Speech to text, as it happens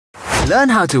Learn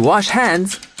how to wash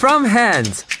hands from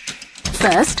hands.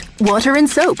 First, water and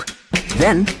soap.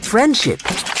 Then friendship.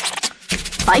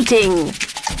 Fighting.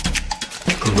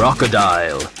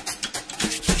 Crocodile.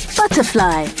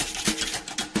 Butterfly.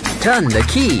 Turn the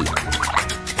key.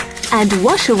 And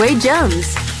wash away germs.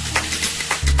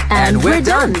 And we're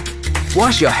done.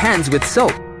 Wash your hands with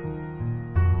soap.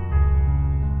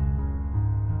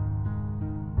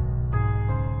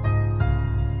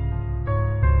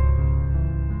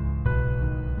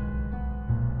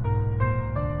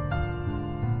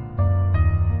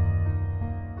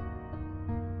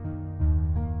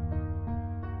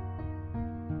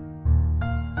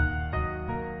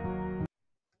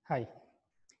 Hi,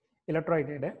 electro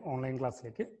ഐ.ടിയുടെ online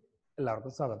ക്ലാസ്സിലേക്ക്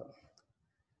എല്ലാവർക്കും സ്വാഗതം.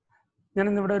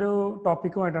 ഞാനിന്നിവിടെ ഒരു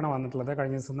ടോപ്പിക്കുമായിട്ടാണ് വന്നിട്ടുള്ളത്.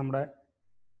 കഴിഞ്ഞ ദിവസം നമ്മുടെ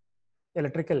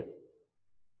electrical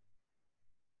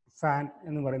fan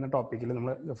എന്ന് പറയുന്ന ടോപ്പിക്കിൽ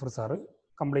നമ്മൾ ഗഫൂർ സാറ്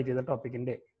കംപ്ലീറ്റ് ചെയ്ത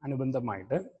ടോപ്പിക്കിൻ്റെ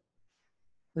അനുബന്ധമായിട്ട്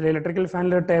ഇതിൽ ഇലക്ട്രിക്കൽ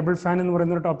ഫാനിൽ ടേബിൾ ഫാൻ എന്ന്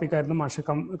പറയുന്ന ഒരു ടോപ്പിക്കായിരുന്നു മാഷ്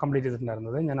കംപ്ലീറ്റ്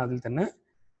ചെയ്തിട്ടുണ്ടായിരുന്നത്. ഞാൻ അതിൽ തന്നെ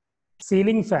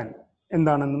സീലിംഗ് ഫാൻ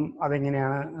എന്താണെന്നും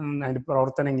അതെങ്ങനെയാണ് അതിൻ്റെ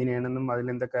പ്രവർത്തനം എങ്ങനെയാണെന്നും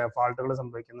അതിലെന്തൊക്കെ ഫാൾട്ടുകൾ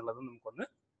സംഭവിക്കുന്നുള്ളതും നമുക്കൊന്ന്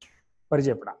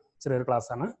പരിചയപ്പെടാം. ചെറിയൊരു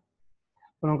ക്ലാസ്സാണ്.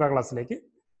 അപ്പോൾ നമുക്ക് ആ ക്ലാസ്സിലേക്ക്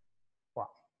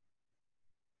പോവാം.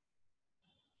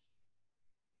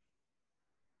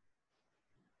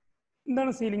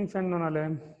 എന്താണ് സീലിംഗ് ഫാൻ എന്ന് പറഞ്ഞാൽ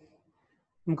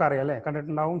നമുക്കറിയാം അല്ലേ,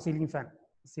 കണ്ടിട്ടുണ്ടാവും.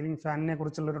 സീലിംഗ് ഫാനിനെ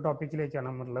കുറിച്ചുള്ളൊരു ടോപ്പിക്കിലേക്കാണ്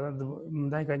നമ്മളുള്ളത്. അത്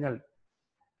എന്തായി കഴിഞ്ഞാൽ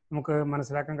നമുക്ക്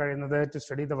മനസ്സിലാക്കാൻ കഴിയുന്നത് to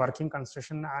study the working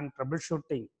construction and trouble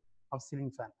shooting of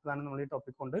ceiling fan. അതാണ് നമ്മൾ ഈ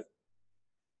ടോപ്പിക് കൊണ്ട്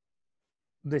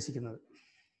ഉദ്ദേശിക്കുന്നത്.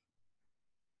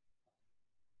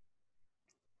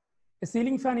 A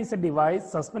ceiling fan is a device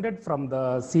suspended from the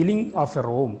ceiling of a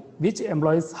room which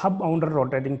employs hub-mounted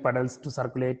rotating pedals to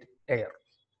circulate air.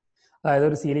 അതായത്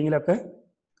ഒരു സീലിങ്ങിലൊക്കെ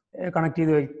connect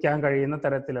ചെയ്ത് വയ്ക്കാൻ കഴിയുന്ന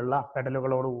തരത്തിലുള്ള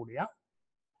പെഡലുകളോട് കൂടിയ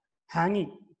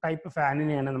ഹാങ്ങിങ് ടൈപ്പ്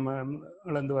ഫാനിനെയാണ്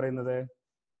നമ്മൾ എന്ത് പറയുന്നത്,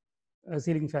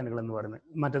 സീലിംഗ് ഫാനുകൾ എന്ന് പറയുന്നത്.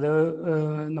 മറ്റേത്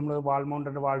നമ്മൾ വാൾ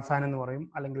മൗണ്ടഡ് വാൾ ഫാൻ എന്ന് പറയും,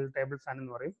 അല്ലെങ്കിൽ ടേബിൾ ഫാൻ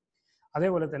എന്ന് പറയും.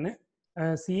 അതേപോലെ തന്നെ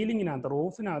സീലിങ്ങിനകത്ത്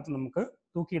റൂഫിനകത്ത് നമുക്ക്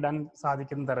തൂക്കിയിടാൻ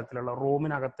സാധിക്കുന്ന തരത്തിലുള്ള,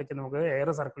 റൂമിനകത്തേക്ക് നമുക്ക് എയർ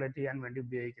സർക്കുലേറ്റ് ചെയ്യാൻ വേണ്ടി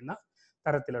ഉപയോഗിക്കുന്ന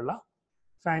തരത്തിലുള്ള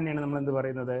ഫാനിനെയാണ് നമ്മൾ എന്ത്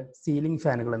പറയുന്നത്, സീലിംഗ്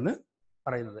ഫാനുകൾ എന്ന്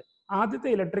പറയുന്നത്. ആദ്യത്തെ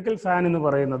ഇലക്ട്രിക്കൽ ഫാൻ എന്ന്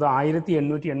പറയുന്നത്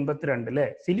 1882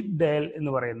 ഫിലിപ്പ് ഡേൽ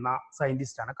എന്ന് പറയുന്ന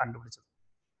സയന്റിസ്റ്റാണ് കണ്ടുപിടിച്ചത്.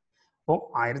 അപ്പോൾ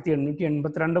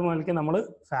 1882 മുതൽക്ക് നമ്മൾ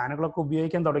ഫാനുകളൊക്കെ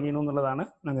ഉപയോഗിക്കാൻ തുടങ്ങിയിരുന്നു എന്നുള്ളതാണ്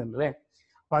നിങ്ങൾക്ക് അല്ലേ.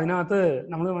 അപ്പോൾ അതിനകത്ത്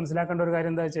നമ്മൾ മനസ്സിലാക്കേണ്ട ഒരു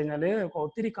കാര്യം എന്താ വെച്ച് കഴിഞ്ഞാൽ,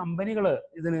 ഒത്തിരി കമ്പനികൾ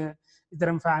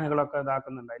ഇത്തരം ഫാനുകളൊക്കെ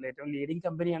ഇതാക്കുന്നുണ്ട്. അതിൽ ഏറ്റവും ലീഡിങ്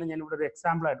കമ്പനിയാണ് ഞാനിവിടെ ഒരു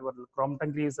എക്സാമ്പിൾ ആയിട്ട് പറഞ്ഞത്, ക്രോംപ്ടൺ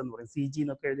ഗ്രീവ്സ് എന്ന് പറയും. CG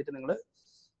എന്നൊക്കെ എഴുതിയിട്ട് നിങ്ങൾ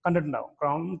കണ്ടിട്ടുണ്ടാവും.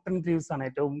 ക്രോംപ്ടൺ ഗ്രീവ്സ് ആണ്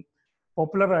ഏറ്റവും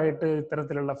പോപ്പുലർ ആയിട്ട്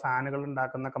ഇത്തരത്തിലുള്ള ഫാനുകൾ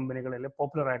ഉണ്ടാക്കുന്ന കമ്പനികളിൽ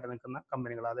പോപ്പുലർ ആയിട്ട് നിൽക്കുന്ന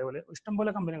കമ്പനികൾ. അതേപോലെ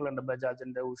ഇഷ്ടംപോലെ കമ്പനികളുണ്ട്. ബജാജ്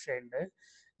ഉണ്ട്, ഉഷ ഉണ്ട്,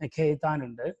 ഖേതാൻ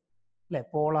ഉണ്ട് അല്ലെ,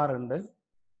 പോളാർ ഉണ്ട്.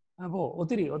 അപ്പോൾ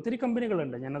ഒത്തിരി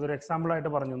കമ്പനികളുണ്ട്. ഞാനതൊരു എക്സാമ്പിൾ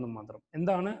ആയിട്ട് പറഞ്ഞെന്നും മാത്രം.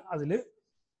 എന്താണ്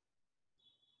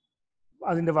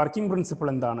അതിന്റെ വർക്കിംഗ് പ്രിൻസിപ്പിൾ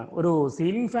എന്താണ്? ഒരു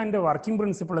സീലിംഗ് ഫാനിന്റെ വർക്കിംഗ്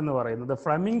പ്രിൻസിപ്പിൾ എന്ന് പറയുന്നത്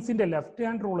ഫ്ലെമിങ്സിന്റെ ലെഫ്റ്റ്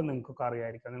ഹാൻഡ് റൂൾ നിങ്ങൾക്കൊക്കെ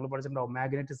അറിയായിരിക്കാം. നിങ്ങൾ പഠിച്ചിട്ടുണ്ടാവും.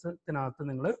 മാഗ്നറ്റിസത്തിനകത്ത്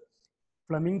നിങ്ങൾ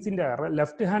ഫ്ലെമിങ്സിന്റെ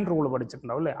ലെഫ്റ്റ് ഹാൻഡ് റൂൾ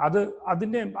പഠിച്ചിട്ടുണ്ടാവും അല്ലെ.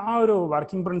 അതിന്റെ ആ ഒരു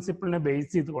വർക്കിംഗ് പ്രിൻസിപ്പിളിനെ ബേസ്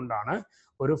ചെയ്തുകൊണ്ടാണ്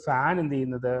ഒരു ഫാൻ എന്ത്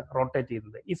ചെയ്യുന്നത്, റൊട്ടേറ്റ്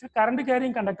ചെയ്യുന്നത്. If A current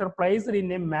carrying conductor placed in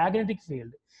A magnetic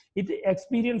field it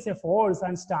experience A force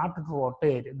and start to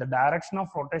rotate. The direction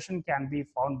of rotation can be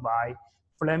found by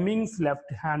Fleming's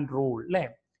left hand rule അല്ലെ.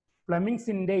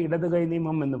 ഫ്ലെമിങ്സിന്റെ ഇടത് കൈ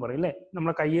നിയമം എന്ന് പറയും അല്ലെ.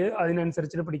 നമ്മളെ കൈ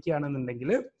അതിനനുസരിച്ച് പിടിക്കുകയാണെന്നുണ്ടെങ്കിൽ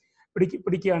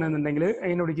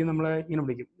എങ്ങനെ പിടിക്കും, നമ്മൾ ഇങ്ങനെ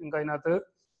പിടിക്കും. നിങ്ങൾക്ക് അതിനകത്ത്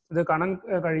ഇത് കാണാൻ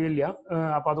കഴിയില്ല.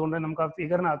 അപ്പൊ അതുകൊണ്ട് നമുക്ക് ആ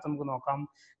ഫിഗറിനകത്ത് നമുക്ക് നോക്കാം.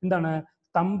 എന്താണ്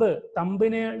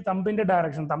തമ്പിന്റെ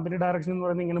ഡയറക്ഷൻ എന്ന്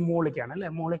പറയുന്നത് ഇങ്ങനെ മുകളിലേക്കാണ് അല്ലെ.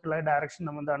 മുകളിലേക്കുള്ള ഡയറക്ഷൻ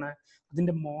നമ്മൾ എന്താണ്,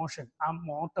 അതിന്റെ മോഷൻ, ആ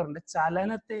മോട്ടറിന്റെ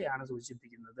ചലനത്തെയാണ്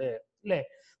സൂചിപ്പിക്കുന്നത് അല്ലെ.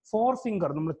 ഫോർ ഫിംഗർ,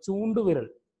 നമ്മൾ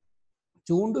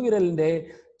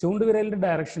ചൂണ്ടുവിരലിന്റെ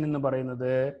ഡയറക്ഷൻ എന്ന്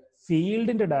പറയുന്നത്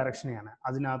ഫീൽഡിന്റെ ഡയറക്ഷനെയാണ്.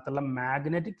 അതിനകത്തുള്ള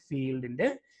മാഗ്നറ്റിക് ഫീൽഡിന്റെ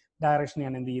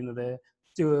ഡയറക്ഷനെയാണ് എന്ത് ചെയ്യുന്നത്,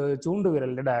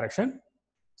 ചൂണ്ടുവിരലിന്റെ ഡയറക്ഷൻ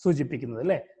സൂചിപ്പിക്കുന്നത്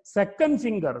അല്ലെ. സെക്കൻഡ്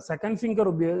ഫിംഗർ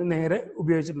നേരെ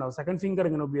ഉപയോഗിച്ചിട്ടുണ്ടാവും. സെക്കൻഡ് ഫിംഗർ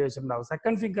ഇങ്ങനെ ഉപയോഗിച്ചിട്ടുണ്ടാവും.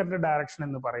 സെക്കൻഡ് ഫിംഗറിന്റെ ഡയറക്ഷൻ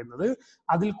എന്ന് പറയുന്നത്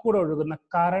അതിൽ കൂടെ ഒഴുകുന്ന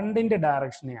കറണ്ടിന്റെ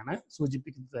ഡയറക്ഷനെയാണ്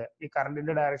സൂചിപ്പിക്കുന്നത്. ഈ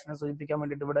കറണ്ടിന്റെ ഡയറക്ഷനെ സൂചിപ്പിക്കാൻ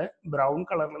വേണ്ടിയിട്ട് ഇവിടെ ബ്രൗൺ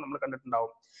കളറിൽ നമ്മൾ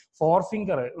കണ്ടിട്ടുണ്ടാവും. ഫോർ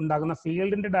ഫിംഗർ ഉണ്ടാകുന്ന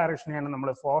ഫീൽഡിന്റെ ഡയറക്ഷനെയാണ് നമ്മൾ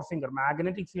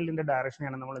മാഗ്നറ്റിക് ഫീൽഡിന്റെ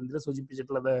ഡയറക്ഷനെയാണ് നമ്മൾ എന്തിൽ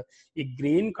സൂചിപ്പിച്ചിട്ടുള്ളത്, ഈ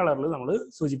ഗ്രീൻ കളറിൽ നമ്മൾ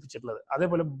സൂചിപ്പിച്ചിട്ടുള്ളത്.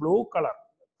 അതേപോലെ ബ്ലൂ കളർ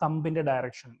തമ്പിന്റെ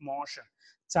ഡയറക്ഷൻ, മോഷൻ,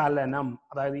 ചലനം,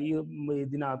 അതായത് ഈ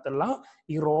ഇതിനകത്തുള്ള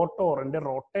ഈ റോട്ടോറിന്റെ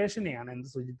റൊട്ടേഷനെയാണ് എന്ത്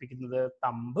സൂചിപ്പിക്കുന്നത്,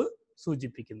 തമ്പ്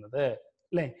സൂചിപ്പിക്കുന്നത്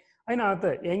അല്ലെ.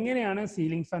 അതിനകത്ത് എങ്ങനെയാണ്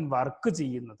സീലിംഗ് ഫാൻ വർക്ക്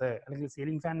ചെയ്യുന്നത്, അല്ലെങ്കിൽ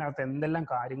സീലിംഗ് ഫാനിനകത്ത് എന്തെല്ലാം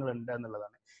കാര്യങ്ങളുണ്ട്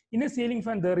എന്നുള്ളതാണ്. In A ceiling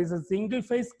fan there is A single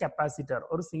phase capacitor.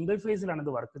 ഒരു സിംഗിൾ ഫേസിലാണ്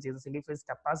ഇത് വർക്ക് ചെയ്തത്. സിംഗിൾ ഫേസ്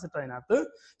കപ്പാസിറ്റർ അതിനകത്ത്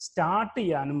സ്റ്റാർട്ട്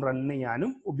ചെയ്യാനും റൺ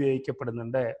ചെയ്യാനും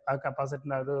ഉപയോഗിക്കപ്പെടുന്നുണ്ട്. ആ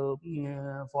കപ്പാസിറ്ററിന്റെ അത്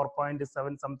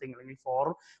 4.7 സംതിങ് അല്ലെങ്കിൽ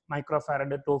 4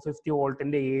 മൈക്രോഫാരഡ് 250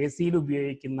 വോൾട്ടിന്റെ AC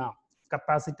ഉപയോഗിക്കുന്ന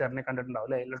കപ്പാസിറ്ററിനെ കണ്ടിട്ടുണ്ടാവും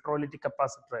അല്ലെ. Electrolytic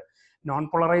capacitor, non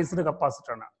polarised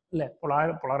capacitor ആണ് അല്ലെ.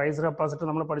 പോളറൈസ്ഡ് കപ്പാസിറ്റർ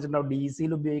നമ്മൾ പഠിച്ചിട്ടുണ്ടാവും, DC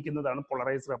ഉപയോഗിക്കുന്നതാണ്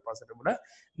പോളറൈസ്ഡ് കപ്പാസിറ്റർ. ഇവിടെ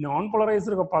നോൺ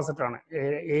പോളറൈസ്ഡ് കപ്പാസിറ്റർ ആണ്.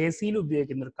 AC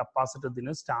ഉപയോഗിക്കുന്ന ഒരു കപ്പാസിറ്റർ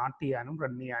ഇതിന് സ്റ്റാർട്ട് ചെയ്യാനും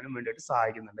റൺ ചെയ്യാനും വേണ്ടിയിട്ട്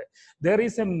സഹായിക്കുന്നുണ്ട്. There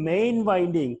is A main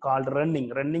winding called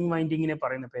running. Running വൈൻഡിങ്ങിനെ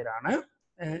പറയുന്ന പേരാണ്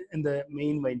എന്ത്,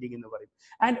 മെയിൻ വൈൻഡിങ് എന്ന് പറയും.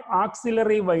 ആൻഡ്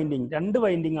ആക്സിലറി വൈൻഡിങ്, രണ്ട്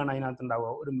വൈൻഡിങ് ആണ് അതിനകത്ത്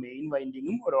ഉണ്ടാവുക, ഒരു മെയിൻ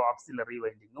വൈൻഡിങ്ങും ഒരു ആക്സിലറി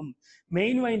വൈൻഡിങ്ങും.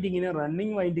 മെയിൻ വൈൻഡിങ്ങിനെ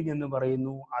റണ്ണിങ് വൈൻഡിങ് എന്ന്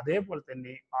പറയുന്നു. അതേപോലെ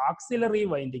തന്നെ ആക്സിലറി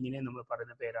വൈൻഡിങ്ങിനെ നമ്മൾ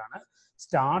പറയുന്ന പേരാണ്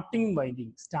സ്റ്റാർട്ടിംഗ്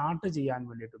വൈൻഡിങ്, സ്റ്റാർട്ട് ചെയ്യാൻ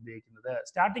വേണ്ടിയിട്ട് ഉപയോഗിക്കുന്നത്.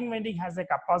 Starting winding has A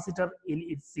capacitor in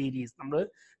its series, നമ്മൾ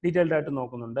ഡീറ്റെയിൽഡ് ആയിട്ട്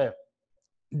നോക്കുന്നുണ്ട്.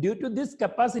 Due to this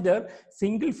capacitor,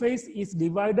 single phase is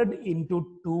divided into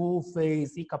two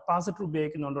phase. ഈ കപ്പാസിറ്റർ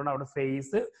ഉപയോഗിക്കുന്നതുകൊണ്ടാണ് അവിടെ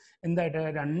ഫേസ് എന്തായിട്ട്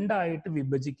രണ്ടായിട്ട്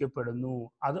വിഭജിക്കപ്പെടുന്നു.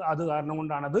 അത് കാരണം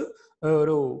കൊണ്ടാണ് അത്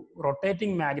ഒരു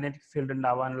റൊട്ടേറ്റിംഗ് മാഗ്നറ്റിക് ഫീൽഡ്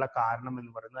ഉണ്ടാവാനുള്ള കാരണം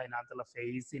എന്ന് പറയുന്നത്. അതിനകത്തുള്ള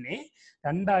ഫേസിനെ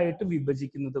രണ്ടായിട്ട്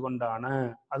വിഭജിക്കുന്നത് കൊണ്ടാണ്.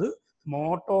 അത്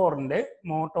മോട്ടോറിന്റെ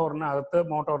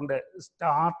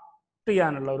സ്റ്റാർട്ട്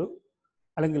ചെയ്യാനുള്ള ഒരു,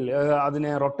 അല്ലെങ്കിൽ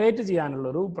അതിനെ റൊട്ടേറ്റ് ചെയ്യാനുള്ള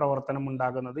ഒരു പ്രവർത്തനം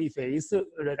ഉണ്ടാകുന്നത് ഈ ഫേസ്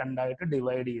രണ്ടായിട്ട്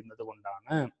ഡിവൈഡ് ചെയ്യുന്നത്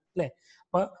കൊണ്ടാണ് അല്ലെ.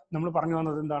 അപ്പൊ നമ്മൾ പറഞ്ഞു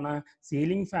വന്നത് എന്താണ്,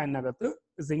 സീലിംഗ് ഫാനിനകത്ത്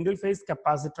സിംഗിൾ ഫേസ്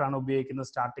കപ്പാസിറ്റർ ആണ് ഉപയോഗിക്കുന്നത്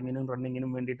സ്റ്റാർട്ടിങ്ങിനും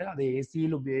റണ്ണിങ്ങിനും വേണ്ടിയിട്ട്. അത് AC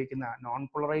ഉപയോഗിക്കുന്ന നോൺ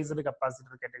പോളറൈസ്ഡ്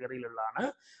കപ്പാസിറ്റർ കാറ്റഗറിയിലുള്ളതാണ്.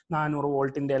 400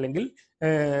 വോൾട്ടിന്റെ അല്ലെങ്കിൽ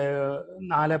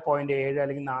 4.7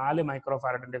 അല്ലെങ്കിൽ 4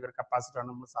 മൈക്രോഫാരഡിന്റെ ഒരു കപ്പാസിറ്റർ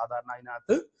ആണ് നമ്മൾ സാധാരണ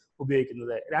അതിനകത്ത്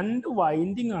ഉപയോഗിക്കുന്നത്. രണ്ട്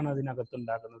വൈൻഡിങ് ആണ് അതിനകത്ത്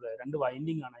ഉണ്ടാക്കുന്നത്, രണ്ട്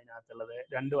വൈൻഡിങ് ആണ് അതിനകത്തുള്ളത്.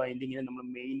 രണ്ട് വൈൻഡിങ്ങിനെ നമ്മൾ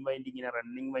മെയിൻ വൈൻഡിങ്ങിനെ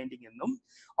റണ്ണിങ് വൈൻഡിങ് എന്നും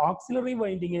ഓക്സിലറി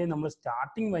വൈൻഡിങ്ങിനെ നമ്മൾ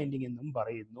സ്റ്റാർട്ടിംഗ് വൈൻഡിങ് എന്നും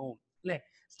പറയുന്നു അല്ലെ.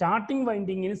 സ്റ്റാർട്ടിംഗ്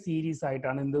വൈൻഡിങ്ങിന് സീരീസ്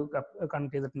ആയിട്ടാണ് എന്ത്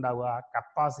കണക്ട് ചെയ്തിട്ടുണ്ടാവുക,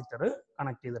 കപ്പാസിറ്റർ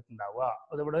കണക്ട് ചെയ്തിട്ടുണ്ടാവുക.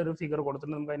 അതിവിടെ ഒരു ഫിഗർ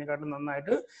കൊടുത്തിട്ട് നമുക്ക് അതിനെക്കാട്ടും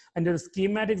നന്നായിട്ട് അതിന്റെ ഒരു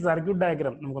സ്കീമാറ്റിക് സർക്യൂട്ട്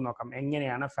ഡയഗ്രാം നമുക്ക് നോക്കാം.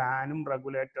 എങ്ങനെയാണ് ഫാനും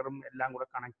റെഗുലേറ്ററും എല്ലാം കൂടെ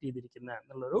കണക്ട് ചെയ്തിരിക്കുന്നത്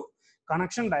എന്നുള്ളൊരു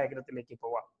കണക്ഷൻ ഡയഗ്രത്തിലേക്ക്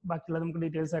പോവാം. ബാക്കിയുള്ളത് നമുക്ക്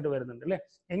ഡീറ്റെയിൽസ് ആയിട്ട് വരുന്നുണ്ട് അല്ലെ.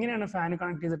 എങ്ങനെയാണ് ഫാൻ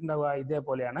കണക്ട് ചെയ്തിട്ടുണ്ടാവുക,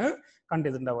 ഇതേപോലെയാണ് connect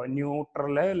ചെയ്തിട്ടുണ്ടാവുക.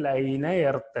 Neutral, line,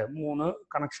 earth, 3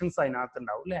 connections അതിനകത്ത്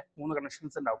ഉണ്ടാവും അല്ലെ. 3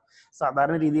 കണക്ഷൻസ് ഉണ്ടാവും.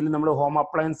 സാധാരണ രീതിയിൽ നമ്മൾ ഹോം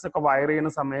അപ്ലയൻസ് ഒക്കെ വയർ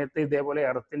ചെയ്യുന്ന സമയത്ത് ഇതേപോലെ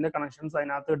എർത്തിന്റെ കണക്ഷൻസ്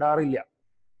അതിനകത്ത് ഇടാറില്ല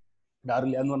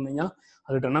എന്ന് പറഞ്ഞു കഴിഞ്ഞാൽ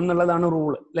അത് ഇടണം എന്നുള്ളതാണ്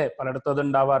റൂൾ അല്ലെ. പലയിടത്തും അത്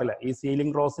ഉണ്ടാവാറില്ല. ഈ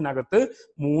സീലിംഗ് റോസിനകത്ത്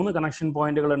 3 കണക്ഷൻ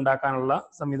പോയിന്റുകൾ ഉണ്ടാക്കാനുള്ള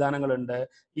സംവിധാനങ്ങളുണ്ട്.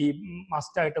 ഈ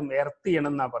മസ്റ്റായിട്ടും എർത്ത്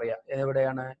ചെയ്യണം എന്നാ പറയാ.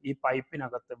 എവിടെയാണ്, ഈ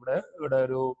പൈപ്പിനകത്ത് ഇവിടെ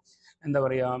ഒരു എന്താ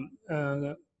പറയാ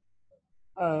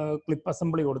ക്ലിപ്പ്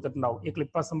അസംബ്ലി കൊടുത്തിട്ടുണ്ടാവും. ഈ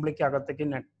ക്ലിപ്പ് അസംബ്ലിക്ക് അകത്തേക്ക്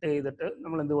നെറ്റ് ചെയ്തിട്ട്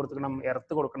നമ്മൾ എന്ത് കൊടുക്കണം,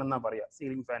 എർത്ത് കൊടുക്കണം എന്നാ പറയാ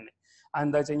സീലിംഗ് ഫാനിന്.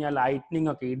 അതെന്താ വെച്ച് കഴിഞ്ഞാൽ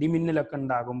ലൈറ്റ്നിങ് ഒക്കെ ഇടിമിന്നലൊക്കെ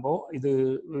ഉണ്ടാകുമ്പോൾ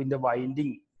ഇതിന്റെ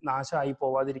വൈൻഡിങ് നാശമായി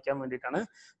പോവാതിരിക്കാൻ വേണ്ടിയിട്ടാണ്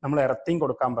നമ്മൾ എർത്തിങ്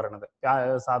കൊടുക്കാൻ പറയുന്നത്.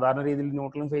 സാധാരണ രീതിയിൽ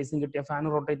ന്യൂട്രലും ഫേസും കിട്ടിയ ഫാൻ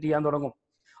റൊട്ടേറ്റ് ചെയ്യാൻ തുടങ്ങും.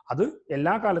 അത്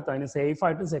എല്ലാ കാലത്തും അതിന് സേഫ്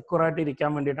ആയിട്ട് സെക്യൂർ ആയിട്ട്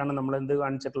ഇരിക്കാൻ വേണ്ടിയിട്ടാണ് നമ്മൾ എന്ത്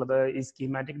കാണിച്ചിട്ടുള്ളത്, ഈ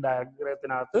സ്കീമാറ്റിക്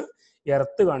ഡയഗ്രത്തിനകത്ത്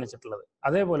എർത്ത് കാണിച്ചിട്ടുള്ളത്.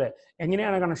 അതേപോലെ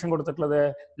എങ്ങനെയാണ് കണക്ഷൻ കൊടുത്തിട്ടുള്ളത്,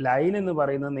 ലൈൻ എന്ന്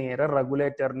പറയുന്നത് നേരെ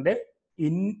റെഗുലേറ്ററിന്റെ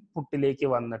ഇൻപുട്ടിലേക്ക്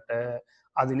വന്നിട്ട്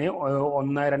അതിന്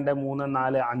 1, 2, 3,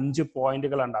 4, 5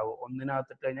 പോയിന്റുകൾ ഉണ്ടാവും.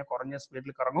 ഒന്നിനകത്തിട്ട് കഴിഞ്ഞാൽ കുറഞ്ഞ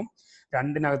സ്പീഡിൽ കറങ്ങും,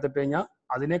 2-നകത്തിട്ട് കഴിഞ്ഞാൽ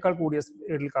അതിനേക്കാൾ കൂടിയ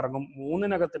സ്പീഡിൽ കറങ്ങും,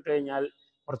 3-നകത്തിട്ട് കഴിഞ്ഞാൽ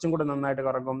കുറച്ചും കൂടെ നന്നായിട്ട്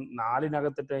കറങ്ങും,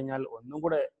 4-നകത്തിട്ട് കഴിഞ്ഞാൽ ഒന്നും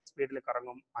കൂടെ സ്പീഡിൽ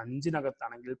കറങ്ങും,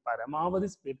 5-നകത്താണെങ്കിൽ പരമാവധി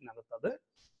സ്പീഡിനകത്ത് അത്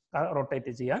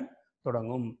റൊട്ടേറ്റ് ചെയ്യാൻ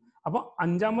തുടങ്ങും. അപ്പൊ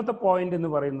 5-മത്തെ പോയിന്റ്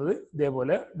എന്ന് പറയുന്നത്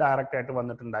ഇതേപോലെ ഡയറക്റ്റ് ആയിട്ട്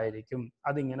വന്നിട്ടുണ്ടായിരിക്കും.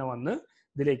 അതിങ്ങനെ വന്ന്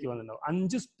ഇതിലേക്ക് വന്നിട്ടുണ്ടാവും.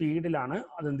 5 സ്പീഡിലാണ്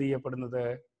അത് എന്ത് ചെയ്യപ്പെടുന്നത്,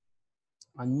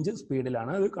 5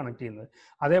 സ്പീഡിലാണ് അത് കണക്ട് ചെയ്യുന്നത്.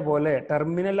 അതേപോലെ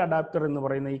ടെർമിനൽ അഡാപ്റ്റർ എന്ന്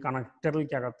പറയുന്ന ഈ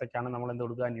കണക്ടറിലേക്കകത്തേക്കാണ് നമ്മൾ എന്ത്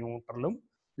കൊടുക്കുക, ന്യൂട്രലും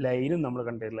ലൈനും നമ്മൾ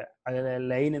കണ്ടിട്ടില്ല. അതായത്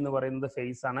ലൈൻ എന്ന് പറയുന്നത്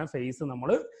ഫേസ് ആണ്. ഫേസ് നമ്മൾ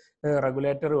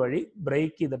റെഗുലേറ്റർ വഴി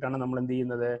ബ്രേക്ക് ചെയ്തിട്ടാണ് നമ്മൾ എന്ത്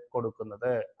ചെയ്യുന്നത്,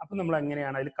 കൊടുക്കുന്നത്. അപ്പൊ നമ്മൾ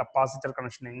എങ്ങനെയാണ് അതിൽ കപ്പാസിറ്റർ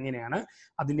കണക്ഷൻ എങ്ങനെയാണ്,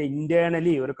 അതിന്റെ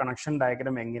ഇന്റേണലി ഒരു കണക്ഷൻ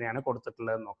ഡയഗ്രാം എങ്ങനെയാണ്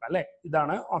കൊടുത്തിട്ടുള്ളത് നോക്കാം അല്ലെ.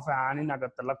 ഇതാണ് ആ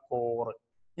ഫാനിനകത്തുള്ള കോറ്,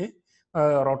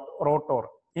 റോട്ടോർ.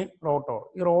 ഈ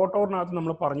റോട്ടോറിനകത്ത്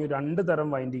നമ്മൾ പറഞ്ഞു 2 തരം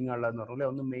വൈൻഡിങ് ഉള്ളതെന്ന് പറഞ്ഞു അല്ലെ.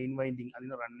 ഒന്ന് മെയിൻ വൈൻഡിങ്,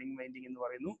 അതിന് റണ്ണിങ് വൈൻഡിങ് എന്ന്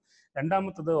പറയുന്നു.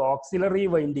 രണ്ടാമത്തത് ഓക്സിലറി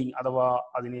വൈൻഡിങ് അഥവാ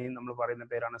അതിന് നമ്മൾ പറയുന്ന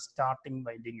പേരാണ് സ്റ്റാർട്ടിംഗ്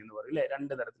വൈൻഡിങ് എന്ന് പറയും അല്ലെ.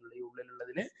 2 തരത്തിലുള്ള ഈ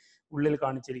ഉള്ളിൽ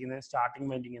കാണിച്ചിരിക്കുന്ന സ്റ്റാർട്ടിംഗ്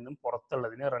വൈൻഡിങ് എന്നും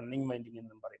പുറത്തുള്ളതിന് റണ്ണിങ് വൈൻഡിങ്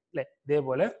എന്നും പറയും അല്ലെ.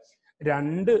 ഇതേപോലെ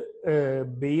 2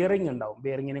 ബെയറിംഗ് ഉണ്ടാവും.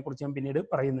 ബെയറിങ്ങിനെ കുറിച്ച് ഞാൻ പിന്നീട്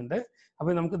പറയുന്നുണ്ട്. അപ്പൊ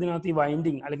നമുക്ക് ഇതിനകത്ത് ഈ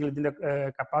വൈൻഡിങ് അല്ലെങ്കിൽ ഇതിന്റെ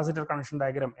കപ്പാസിറ്റർ കണക്ഷൻ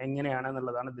ഡയഗ്രാം എങ്ങനെയാണ്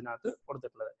എന്നുള്ളതാണ് ഇതിനകത്ത്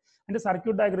കൊടുത്തിട്ടുള്ളത്. അതിന്റെ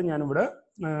സർക്യൂട്ട് ഡയഗ്രാം ഞാനിവിടെ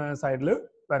സൈഡിൽ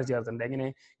വരച്ച് ചേർത്തിട്ടുണ്ട്. എങ്ങനെ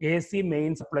AC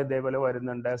മെയിൻ സപ്ലൈ ഇതേപോലെ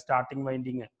വരുന്നുണ്ട്. സ്റ്റാർട്ടിംഗ്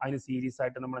വൈൻഡിങ് അതിന് സീരീസ്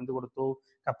ആയിട്ട് നമ്മൾ എന്ത് കൊടുത്തു,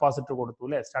 കപ്പാസിറ്റർ കൊടുത്തു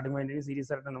അല്ലെ. സ്റ്റാർട്ടിംഗ് വൈൻഡിങ്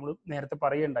സീരീസ് ആയിട്ട് നമ്മൾ നേരത്തെ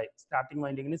പറയുണ്ടായി, സ്റ്റാർട്ടിംഗ്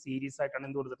വൈൻഡിങ്ങിന് സീരീസ് ആയിട്ടാണ്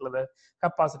എന്ത് കൊടുത്തിട്ടുള്ളത്,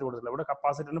 കപ്പാസിറ്റർ കൊടുത്തിട്ടുള്ളത്. ഇവിടെ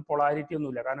കപ്പാസിറ്ററിന് പൊളാരിറ്റി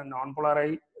ഒന്നുമില്ല, കാരണം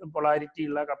പൊളാരിറ്റി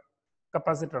ഉള്ള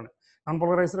കപ്പാസിറ്റർ ആണ്, നോൺ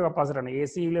പോളറൈസ്ഡ് കപ്പാസിറ്റർ ആണ്,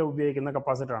 AC-യിൽ ഉപയോഗിക്കുന്ന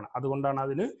കപ്പാസിറ്റർ ആണ്. അതുകൊണ്ടാണ്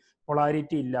അതിന്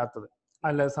പൊളാരിറ്റി ഇല്ലാത്തത്.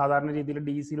 അല്ല സാധാരണ രീതിയിൽ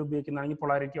DC-യിൽ ഉപയോഗിക്കുന്നതാണെങ്കിൽ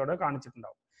പൊളാരിറ്റി അവിടെ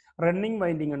കാണിച്ചിട്ടുണ്ടാവും. റണ്ണിങ്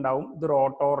വൈൻഡിങ് ഉണ്ടാവും, ഇത്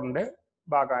റോട്ടോറിന്റെ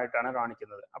ഭാഗമായിട്ടാണ്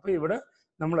കാണിക്കുന്നത്. അപ്പൊ ഇവിടെ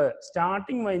നമ്മൾ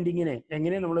സ്റ്റാർട്ടിംഗ് വൈൻഡിങ്ങിനെ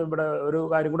എങ്ങനെ നമ്മൾ ഇവിടെ ഒരു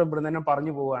കാര്യം കൂടെ ഇവിടെ തന്നെ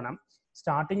പറഞ്ഞു പോവുകയാണ്.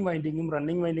 സ്റ്റാർട്ടിംഗ് വൈൻഡിങ്ങും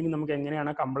റണ്ണിങ് വൈൻഡിങ്ങും നമുക്ക്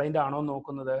എങ്ങനെയാണ് കംപ്ലൈന്റ് ആണോ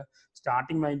നോക്കുന്നത്,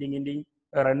 സ്റ്റാർട്ടിംഗ് വൈൻഡിങ്ങിന്റെയും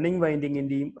റണ്ണിങ്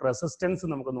വൈൻഡിങ്ങിന്റെയും റെസിസ്റ്റൻസ്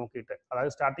നമുക്ക് നോക്കിയിട്ട്,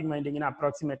 അതായത് സ്റ്റാർട്ടിംഗ് വൈൻഡിങ്ങിന്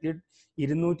അപ്രോക്സിമേറ്റ്ലി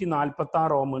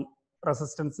 246 ഓം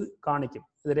റെസിസ്റ്റൻസ് കാണിക്കും.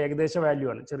 ഇതൊരു ഏകദേശ വാല്യൂ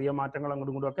ആണ്, ചെറിയ മാറ്റങ്ങൾ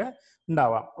അങ്ങോട്ടും ഇങ്ങോട്ടും ഒക്കെ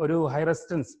ഉണ്ടാവാം. ഒരു ഹൈ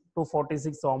റെസിസ്റ്റൻസ്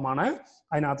 246 ഓം ആണ്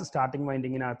അതിനകത്ത് സ്റ്റാർട്ടിംഗ്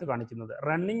വൈൻഡിങ്ങിനകത്ത് കാണിക്കുന്നത്.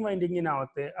 റണ്ണിങ്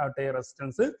വൈൻഡിങ്ങിനകത്ത് ആവട്ടെ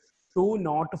റെസിസ്റ്റൻസ്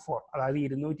 204, അതായത്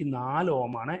 204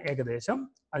 ഓം ആണ് ഏകദേശം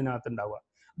അതിനകത്ത് ഉണ്ടാവുക.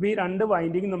 അപ്പൊ ഈ രണ്ട്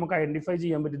വൈൻഡിങ് നമുക്ക് ഐഡന്റിഫൈ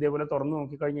ചെയ്യാൻ പറ്റും. ഇതേപോലെ തുറന്നു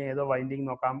നോക്കിക്കഴിഞ്ഞാൽ ഏതോ വൈൻഡിങ്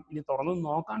നോക്കാം. ഇനി തുറന്നു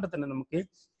നോക്കാണ്ട് തന്നെ നമുക്ക്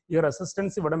ഈ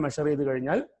റെസിസ്റ്റൻസ് ഇവിടെ മെഷർ ചെയ്ത്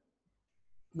കഴിഞ്ഞാൽ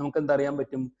നമുക്ക് എന്തറിയാൻ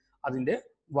പറ്റും, അതിന്റെ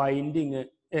വൈൻഡിങ്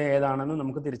ഏതാണെന്ന്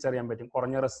നമുക്ക് തിരിച്ചറിയാൻ പറ്റും.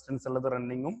 കുറഞ്ഞ റെസിസ്റ്റൻസ് ഉള്ളത്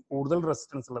റണ്ണിങ്ങും കൂടുതൽ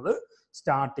റെസിസ്റ്റൻസ് ഉള്ളത്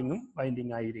സ്റ്റാർട്ടിങ്ങും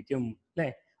വൈൻഡിങ് ആയിരിക്കും അല്ലെ.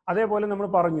 അതേപോലെ നമ്മൾ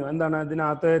പറഞ്ഞു എന്താണ്,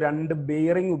 ഇതിനകത്ത് രണ്ട്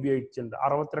ബെയറിംഗ് ഉപയോഗിച്ചിട്ടുണ്ട്,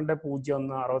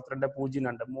 6201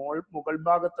 6202. മുകൾ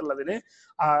ഭാഗത്തുള്ളതിന്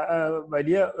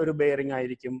വലിയ ഒരു ബെയറിംഗ്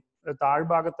ആയിരിക്കും,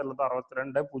 താഴ്ഭാഗത്തുള്ളത്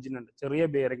 6202 ചെറിയ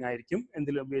ബെയറിംഗ് ആയിരിക്കും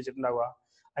എന്തിൽ ഉപയോഗിച്ചിട്ടുണ്ടാവുക,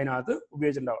 അതിനകത്ത്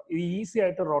ഉപയോഗിച്ചിട്ടുണ്ടാവും. ഇത് ഈസി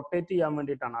ആയിട്ട് റൊട്ടേറ്റ് ചെയ്യാൻ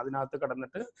വേണ്ടിയിട്ടാണ്, അതിനകത്ത്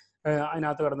കിടന്നിട്ട്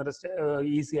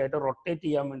ഈസി ആയിട്ട് റൊട്ടേറ്റ്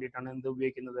ചെയ്യാൻ വേണ്ടിയിട്ടാണ് എന്ത്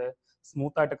ഉപയോഗിക്കുന്നത്,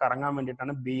 സ്മൂത്ത് ആയിട്ട് കറങ്ങാൻ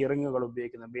വേണ്ടിയിട്ടാണ് ബിയറിങ്ങുകൾ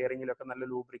ഉപയോഗിക്കുന്നത്. ബിയറിങ്ങിലൊക്കെ നല്ല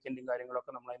ലൂബ്രിക്കന്റും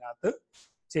കാര്യങ്ങളൊക്കെ നമ്മൾ അതിനകത്ത്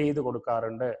ചെയ്ത്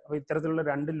കൊടുക്കാറുണ്ട്. അപ്പൊ ഇത്തരത്തിലുള്ള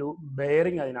രണ്ട്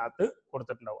ബെയറിംഗ് അതിനകത്ത്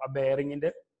കൊടുത്തിട്ടുണ്ടാവും. ആ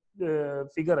ബെയറിങ്ങിന്റെ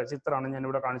ഫിഗർ ചിത്രമാണ് ഞാൻ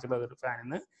ഇവിടെ കാണിച്ചിട്ടുള്ളത്, ഒരു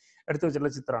ഫാനിന്ന് എടുത്തു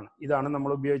വെച്ചിട്ടുള്ള ചിത്രമാണ്. ഇതാണ്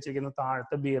നമ്മൾ ഉപയോഗിച്ചിരിക്കുന്ന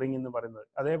താഴത്തെ ബിയറിംഗ് എന്ന് പറയുന്നത്.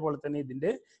 അതേപോലെ തന്നെ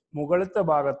ഇതിന്റെ മുകളിലത്തെ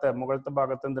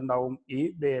ഭാഗത്ത് എന്തുണ്ടാവും, ഈ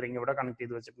ബെയറിംഗ് ഇവിടെ കണക്ട്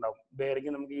ചെയ്ത് വെച്ചിട്ടുണ്ടാവും.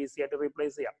 ബെയറിംഗ് നമുക്ക് ഈസി ആയിട്ട്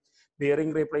റീപ്ലേസ് ചെയ്യാം.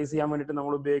 ബെയറിംഗ് റീപ്ലേസ് ചെയ്യാൻ വേണ്ടിയിട്ട്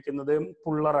നമ്മൾ ഉപയോഗിക്കുന്നത്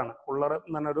പുള്ളറാണ്. പുള്ളർ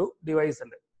എന്ന് പറഞ്ഞൊരു ഡിവൈസ്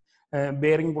ഉണ്ട്,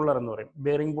 ബെയറിംഗ് പുള്ളർ എന്ന് പറയും.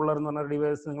 ബെയറിംഗ് പുള്ളർ എന്ന് പറഞ്ഞ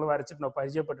ഡിവൈസ് നിങ്ങൾ വരച്ചിട്ടുണ്ടാവും,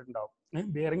 പരിചയപ്പെട്ടിട്ടുണ്ടാവും.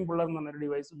 ബെയറിംഗ് പുള്ളർ എന്ന് പറഞ്ഞൊരു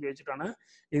ഡിവൈസ് ഉപയോഗിച്ചിട്ടാണ്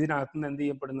ഇതിനകത്ത് നിന്ന് എന്ത്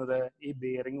ചെയ്യപ്പെടുന്നത്, ഈ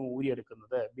ബെയറിംഗ്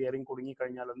ഊരിയെടുക്കുന്നത്. ബെയറിംഗ് കുടുങ്ങി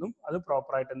കഴിഞ്ഞാലൊന്നും അത്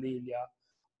പ്രോപ്പറായിട്ട് എന്ത് ചെയ്യില്ല,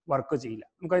 വർക്ക് ചെയ്യില്ല.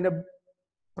 നമുക്ക് അതിന്റെ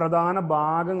പ്രധാന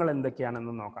ഭാഗങ്ങൾ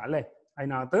എന്തൊക്കെയാണെന്ന് നോക്കാം അല്ലെ.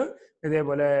 അതിനകത്ത്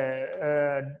ഇതേപോലെ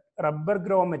റബ്ബർ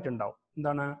ഗ്രോമെറ്റ് ഉണ്ടാവും.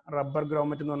 എന്താണ് റബ്ബർ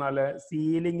ഗ്രോമെറ്റ് എന്ന് പറഞ്ഞാല്,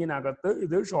 സീലിങ്ങിനകത്ത്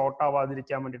ഇത് ഷോർട്ട്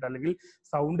ആവാതിരിക്കാൻ വേണ്ടിയിട്ട് അല്ലെങ്കിൽ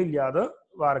സൗണ്ട് ഇല്ലാതെ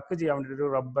വർക്ക് ചെയ്യാൻ വേണ്ടിയിട്ട്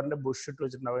ഒരു റബ്ബറിന്റെ ബുഷ് ഇട്ട്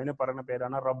വെച്ചിട്ടുണ്ടാവും. അതിന് പറയുന്ന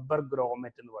പേരാണ് റബ്ബർ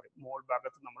ഗ്രോമെറ്റ് എന്ന് പറയും. മോൾ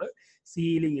ഭാഗത്ത് നമ്മൾ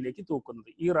സീലിങ്ങിലേക്ക്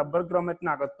തൂക്കുന്നത്. ഈ റബ്ബർ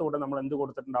ഗ്രോമെറ്റിനകത്തൂടെ നമ്മൾ എന്ത്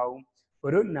കൊടുത്തിട്ടുണ്ടാവും,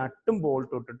 ഒരു നട്ടും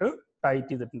ബോൾട്ടും ഇട്ടിട്ട് ടൈറ്റ്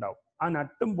ചെയ്തിട്ടുണ്ടാവും. ആ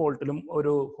നട്ടും ബോൾട്ടിലും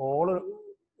ഒരു ഹോള്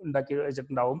ഉണ്ടാക്കി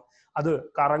വെച്ചിട്ടുണ്ടാവും. അത്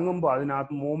കറങ്ങുമ്പോൾ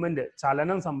അതിനകത്ത് മൂവ്മെന്റ്,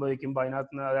 ചലനം സംഭവിക്കുമ്പോൾ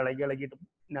അതിനകത്ത് അത് ഇളകിയിട്ട്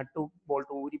നട്ടു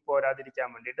ബോൾട്ട് ഊരി പോരാതിരിക്കാൻ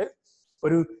വേണ്ടിയിട്ട്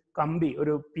ഒരു കമ്പി,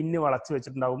 ഒരു പിന്ന് വളച്ച്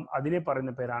വെച്ചിട്ടുണ്ടാവും. അതിനെ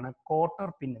പറയുന്ന പേരാണ് ക്വാർട്ടർ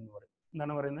പിൻ എന്ന് പറയും.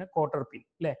 എന്താണ് പറയുന്നത്, ക്വാർട്ടർ പിൻ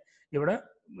അല്ലെ. ഇവിടെ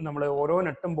നമ്മൾ ഓരോ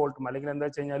നട്ടും ബോൾട്ടും അല്ലെങ്കിൽ എന്താ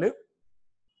വെച്ച് കഴിഞ്ഞാൽ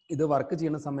ഇത് വർക്ക്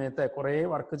ചെയ്യുന്ന സമയത്ത് കുറെ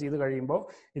വർക്ക് ചെയ്ത് കഴിയുമ്പോൾ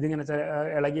ഇതിങ്ങനെ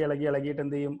ഇളകിയിട്ട്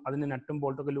എന്ത് ചെയ്യും, അതിന് നട്ടും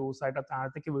ബോൾട്ടൊക്കെ ലൂസായിട്ട്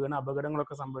താഴത്തേക്ക് വീണ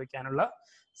അപകടങ്ങളൊക്കെ സംഭവിക്കാനുള്ള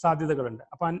സാധ്യതകളുണ്ട്.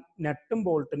 അപ്പൊ ആ നട്ടും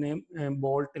ബോൾട്ടിൽ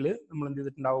നമ്മൾ എന്ത്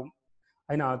ചെയ്തിട്ടുണ്ടാവും,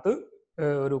 അതിനകത്ത്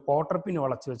ഒരു ക്വാർട്ടർ പിൻ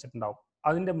വളച്ച് വെച്ചിട്ടുണ്ടാവും.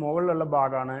 അതിന്റെ മുകളിലുള്ള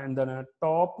ഭാഗമാണ് എന്താണ്,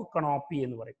 ടോപ്പ് കണോപ്പി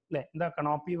എന്ന് പറയും അല്ലെ. എന്താ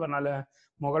കണോപ്പി പറഞ്ഞാല്,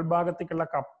 മുകൾ ഭാഗത്തേക്കുള്ള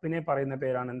കപ്പിനെ പറയുന്ന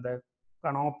പേരാണ് എന്ത്,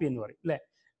 കണോപ്പി എന്ന് പറയും അല്ലെ.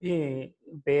 ഈ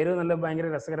പേര് നല്ല ഭയങ്കര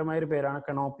രസകരമായ ഒരു പേരാണ്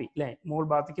കണോപ്പി അല്ലെ. മോൾ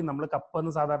ഭാഗത്തേക്ക് നമ്മൾ കപ്പ്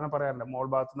എന്ന് സാധാരണ പറയാറുണ്ട്. മോൾ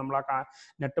ഭാഗത്ത് നമ്മൾ ആ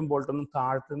നെട്ടും ബോൾട്ടൊന്നും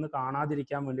താഴത്തുനിന്ന്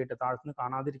കാണാതിരിക്കാൻ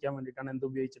വേണ്ടിയിട്ടാണ് എന്ത്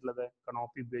ഉപയോഗിച്ചിട്ടുള്ളത്,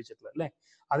 കണോപ്പി ഉപയോഗിച്ചിട്ടുള്ളത് അല്ലെ.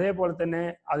 അതേപോലെ തന്നെ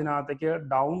അതിനകത്തേക്ക്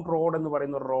ഡൗൺ റോഡ് എന്ന്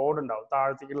പറയുന്ന ഒരു റോഡ് ഉണ്ടാവും.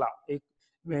 താഴത്തേക്കുള്ള ഈ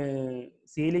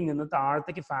സീലിംഗ് നിന്ന്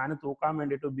താഴത്തേക്ക് ഫാന് തൂക്കാൻ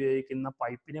വേണ്ടിയിട്ട് ഉപയോഗിക്കുന്ന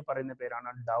പൈപ്പിനെ പറയുന്ന പേരാണ്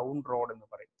ഡൗൺ റോഡ് എന്ന്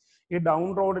പറയും. ഈ ഡൗൺ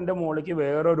റോഡിന്റെ മുകളിലേക്ക്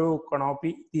വേറൊരു കണോപ്പി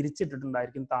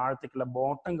തിരിച്ചിട്ടിട്ടുണ്ടായിരിക്കും, താഴത്തേക്കുള്ള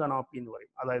ബോട്ടം കണോപ്പി എന്ന്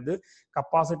പറയും. അതായത്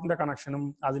കപ്പാസിറ്ററിന്റെ കണക്ഷനും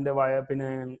അതിന്റെ പിന്നെ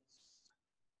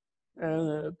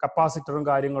കപ്പാസിറ്ററും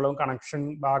കാര്യങ്ങളും കണക്ഷൻ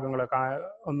ഭാഗങ്ങളൊക്കെ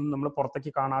ഒന്നും നമ്മൾ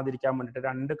പുറത്തേക്ക് കാണാതിരിക്കാൻ വേണ്ടിയിട്ട്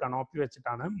രണ്ട് കണോപ്പി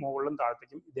വെച്ചിട്ടാണ് മുകളിലും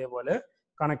താഴത്തേക്കും ഇതേപോലെ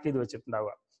കണക്ട് ചെയ്ത്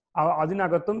വെച്ചിട്ടുണ്ടാവുക.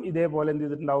 അതിനകത്തും ഇതേപോലെ എന്ത്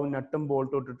ചെയ്തിട്ടുണ്ടാവും, നെട്ടും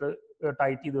ബോൾട്ടും ഇട്ടിട്ട്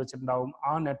ടൈറ്റ് ചെയ്ത് വെച്ചിട്ടുണ്ടാവും.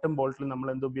 ആ നെട്ടും ബോൾട്ടിൽ നമ്മൾ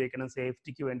എന്ത് ഉപയോഗിക്കണം,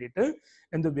 സേഫ്റ്റിക്ക് വേണ്ടിയിട്ട്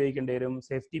എന്ത് ഉപയോഗിക്കേണ്ടി വരും,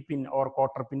 സേഫ്റ്റി പിൻ ഓർ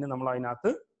ക്വാർട്ടർ പിൻ നമ്മൾ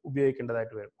അതിനകത്ത്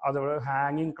ഉപയോഗിക്കേണ്ടതായിട്ട് വരും. അതുപോലെ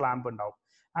ഹാങ്ങിങ് ക്ലാമ്പ് ഉണ്ടാവും.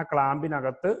 ആ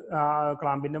ക്ലാമ്പിനകത്ത്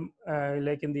ക്ലാമ്പിന്റെ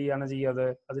ലേക്ക് എന്ത് ചെയ്യാണ് ചെയ്യുക,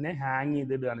 അതിനെ ഹാങ്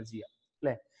ചെയ്തിടുകയാണ് ചെയ്യുക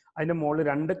അല്ലെ. അതിന്റെ മുകളിൽ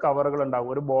രണ്ട് കവറുകൾ ഉണ്ടാവും.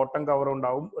 ഒരു ബോട്ടം കവർ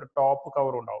ഉണ്ടാവും, ഒരു ടോപ്പ്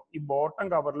കവർ ഉണ്ടാവും. ഈ ബോട്ടം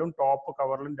കവറിലും ടോപ്പ്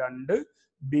കവറിലും രണ്ട്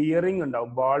ബിയറിംഗ്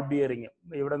ഉണ്ടാവും, ബാൾ ബിയറിംഗ്.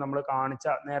 ഇവിടെ നമ്മൾ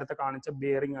നേരത്തെ കാണിച്ച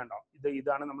ബിയറിംഗ് ഉണ്ടാവും.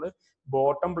 ഇതാണ് നമ്മൾ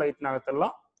ബോട്ടം പ്ലേറ്റിനകത്തുള്ള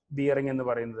ബിയറിംഗ് എന്ന്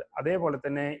പറയുന്നത്. അതേപോലെ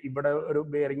തന്നെ ഇവിടെ ഒരു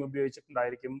ബിയറിംഗ്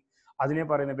ഉപയോഗിച്ചിട്ടുണ്ടായിരിക്കും. അതിനെ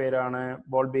പറയുന്ന പേരാണ്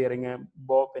ബോൾ ബിയറിംഗ്.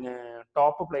 പിന്നെ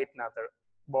ടോപ്പ് പ്ലേറ്റിനകത്ത്,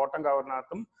 ബോട്ടം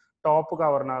കവറിനകത്തും ടോപ്പ്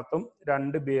കവറിനകത്തും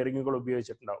രണ്ട് ബിയറിങ്ങുകൾ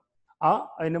ഉപയോഗിച്ചിട്ടുണ്ടാവും.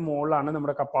 അതിന്റെ മുകളിലാണ്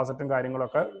നമ്മുടെ കപ്പാസിറ്ററും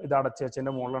കാര്യങ്ങളൊക്കെ ഇത് അടച്ചു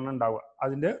വെച്ചതിന്റെ മുകളിലാണ് ഉണ്ടാവുക.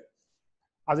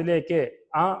 അതിലേക്ക്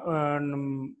ആ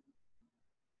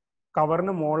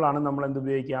കവറിന് മുകളിലാണ് നമ്മൾ എന്ത്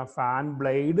ഉപയോഗിക്കുക, ഫാൻ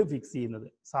ബ്ലേഡ് ഫിക്സ് ചെയ്യുന്നത്.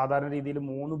 സാധാരണ രീതിയിൽ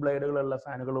 3 ബ്ലേഡുകളുള്ള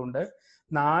ഫാനുകളുണ്ട്,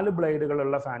 4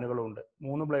 ബ്ലേഡുകളുള്ള ഫാനുകളുണ്ട്.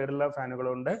 3 ബ്ലേഡുള്ള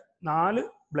ഫാനുകളുണ്ട്, 4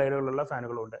 ബ്ലേഡുകളുള്ള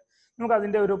ഫാനുകളുണ്ട്. നമുക്ക്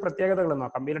അതിന്റെ ഒരു പ്രത്യേകതകൾ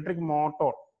നോക്കാം. ഇലക്ട്രിക്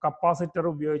മോട്ടോർ കപ്പാസിറ്റർ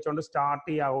ഉപയോഗിച്ചുകൊണ്ട് സ്റ്റാർട്ട്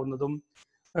ചെയ്യാവുന്നതും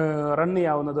റൺ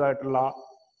ചെയ്യാവുന്നതുമായിട്ടുള്ള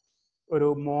ഒരു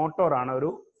മോട്ടോറാണ് ഒരു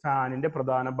ഫാനിന്റെ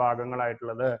പ്രധാന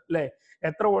ഭാഗങ്ങളായിട്ടുള്ളത്, അല്ലെ?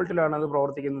 എത്ര വോൾട്ടിലാണ് അത്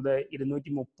പ്രവർത്തിക്കുന്നത്?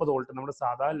 230 വോൾട്ട്. നമ്മുടെ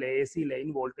സാധാ ലേസി ലൈൻ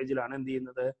വോൾട്ടേജിലാണ് എന്ത്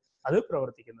ചെയ്യുന്നത്, അത്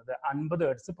പ്രവർത്തിക്കുന്നത്. 50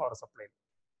 ഹെർട്സ് പവർ സപ്ലൈ.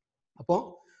 അപ്പോൾ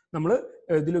നമ്മൾ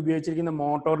ഇതിൽ ഉപയോഗിച്ചിരിക്കുന്ന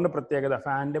മോട്ടോറിന്റെ പ്രത്യേകത,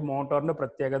 ഫാനിന്റെ മോട്ടോറിന്റെ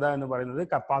പ്രത്യേകത എന്ന് പറയുന്നത്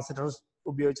കപ്പാസിറ്റർ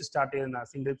ഉപയോഗിച്ച് സ്റ്റാർട്ട് ചെയ്യുന്ന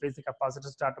സിംഗിൾ ഫേസ് കപ്പാസിറ്റർ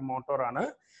സ്റ്റാർട്ട് മോട്ടോറാണ്.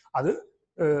 അത്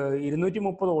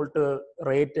 230 വോൾട്ട്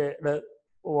റേറ്റഡ്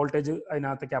വോൾട്ടേജ്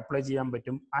അതിനകത്തേക്ക് അപ്ലൈ ചെയ്യാൻ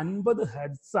പറ്റും. 50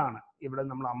 ഹെർട്സ് ആണ്. ഇവിടെ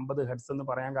നമ്മൾ 50 ഹെർട്സ് എന്ന്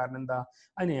പറയാൻ കാരണം എന്താ,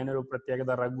 അതിന് ഞാനൊരു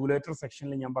പ്രത്യേകത റെഗുലേറ്റർ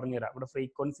സെക്ഷനിൽ ഞാൻ പറഞ്ഞുതരാം. ഇവിടെ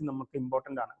ഫ്രീക്വൻസി നമുക്ക്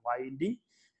ഇമ്പോർട്ടൻ്റ് ആണ്. വൈൻഡിങ്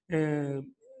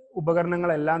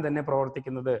ഉപകരണങ്ങളെല്ലാം തന്നെ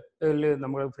പ്രവർത്തിക്കുന്നത്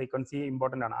നമ്മൾ ഫ്രീക്വൻസി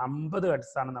ഇമ്പോർട്ടൻ്റ് ആണ്. 50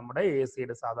 ഹെർട്സ് ആണ് നമ്മുടെ AC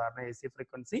സാധാരണ AC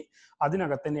ഫ്രീക്വൻസി.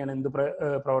 അതിനകത്ത് തന്നെയാണ് എന്ത്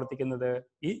പ്രവർത്തിക്കുന്നത്,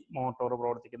 ഈ മോട്ടോർ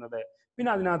പ്രവർത്തിക്കുന്നത്. പിന്നെ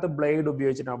അതിനകത്ത് ബ്ലേഡ്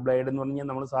ഉപയോഗിച്ചിട്ടാണ്. ബ്ലേഡ് എന്ന് പറഞ്ഞാൽ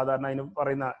നമ്മൾ സാധാരണ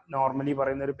അതിന് നോർമലി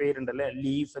പറയുന്ന ഒരു പേരുണ്ട്, അല്ലെ?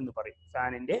 ലീഫ് എന്ന് പറയും.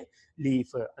 ഫാനിന്റെ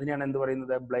ലീഫ്, അതിനെയാണ് എന്ത്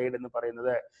പറയുന്നത്, ബ്ലേഡ് എന്ന്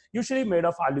പറയുന്നത്. Usually made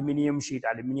of aluminium sheet.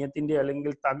 അലുമിനിയത്തിന്റെ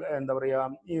അല്ലെങ്കിൽ എന്താ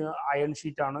പറയുക, അയൺ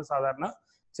ഷീറ്റാണ് സാധാരണ.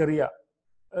 ചെറിയ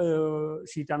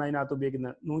ഷീറ്റാണ് അതിനകത്ത്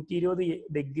ഉപയോഗിക്കുന്നത്. 120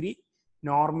 ഡിഗ്രി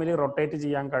നോർമലി റൊട്ടേറ്റ്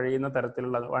ചെയ്യാൻ കഴിയുന്ന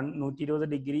തരത്തിലുള്ള 120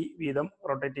 ഡിഗ്രി വീതം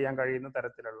റൊട്ടേറ്റ് ചെയ്യാൻ കഴിയുന്ന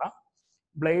തരത്തിലുള്ള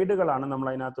ബ്ലേഡുകളാണ് നമ്മൾ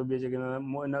അതിനകത്ത്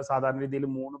ഉപയോഗിച്ചിരിക്കുന്നത്. സാധാരണ രീതിയിൽ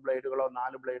 3 ബ്ലേഡുകളോ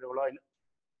 4 ബ്ലേഡുകളോ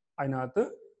അതിനകത്ത്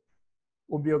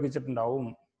ഉപയോഗിച്ചിട്ടുണ്ടാവും.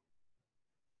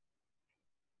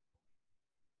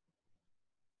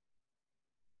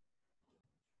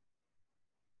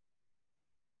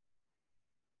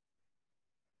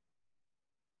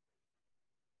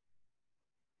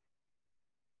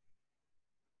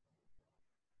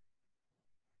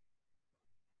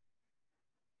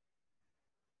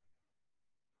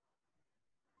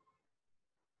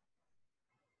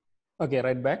 Okay,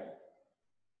 right back.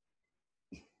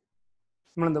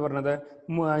 നമ്മളെന്താ പറഞ്ഞത്,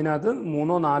 അതിനകത്ത്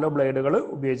 3-4 ബ്ലേഡുകൾ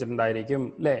ഉപയോഗിച്ചിട്ടുണ്ടായിരിക്കും,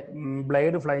 അല്ലെ?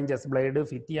 ബ്ലേഡ് ഫ്ലൈഞ്ചസ്, ബ്ലേഡ്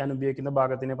ഫിറ്റ് ചെയ്യാൻ ഉപയോഗിക്കുന്ന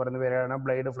ഭാഗത്തിനെ പറയുന്ന പേരാണ്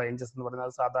ബ്ലേഡ് ഫ്ലൈഞ്ചസ് എന്ന്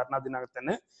പറയുന്നത്. സാധാരണ അതിനകത്ത്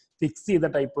തന്നെ ഫിക്സ്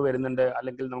ചെയ്ത ടൈപ്പ് വരുന്നുണ്ട്,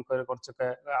 അല്ലെങ്കിൽ നമുക്ക്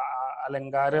കുറച്ചൊക്കെ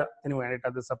അലങ്കാരത്തിന് വേണ്ടിയിട്ട്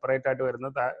അത് സെപ്പറേറ്റ് ആയിട്ട് വരുന്ന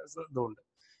ഇതുണ്ട്.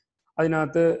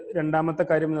 അതിനകത്ത് രണ്ടാമത്തെ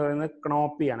കാര്യം എന്ന് പറയുന്നത്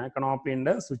കണോപ്പിയാണ്. കണോപ്പി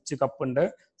ഉണ്ട്, സ്വിച്ച് കപ്പ് ഉണ്ട്,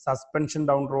 സസ്പെൻഷൻ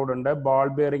ഡൗൺ റോഡ് ഉണ്ട്, ബാൾ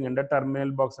ബെയറിംഗ് ഉണ്ട്,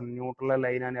 ടെർമിനൽ ബോക്സ് ഉണ്ട്. ന്യൂട്രൽ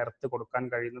ലൈൻ ആൻഡ് എർത്ത് കൊടുക്കാൻ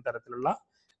കഴിയുന്ന തരത്തിലുള്ള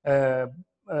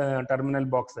ടെർമിനൽ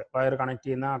ബോക്സ്, വയർ കണക്ട്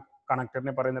ചെയ്യുന്ന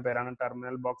കണക്ടറിനെ പറയുന്ന പേരാണ്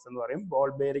ടെർമിനൽ ബോക്സ് എന്ന് പറയും. ബോൾ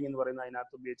ബെയറിംഗ് എന്ന് പറയുന്നത്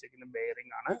അതിനകത്ത് ഉപയോഗിച്ചിരിക്കുന്ന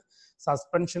ബെയറിംഗ് ആണ്.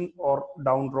 Suspension or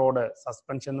down road,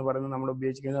 suspension എന്ന് പറയുന്നത് നമ്മൾ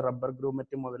ഉപയോഗിച്ചിരിക്കുന്ന റബ്ബർ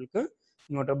ഗ്രൂമെറ്റ് മുതൽക്ക്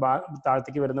ഇങ്ങോട്ട്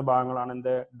താഴത്തേക്ക് വരുന്ന ഭാഗങ്ങളാണ്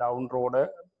എന്ത്, ഡൗൺ റോഡ്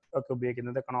ഒക്കെ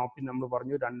ഉപയോഗിക്കുന്നത്. കണോപ്പി നമ്മൾ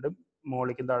പറഞ്ഞു, രണ്ടും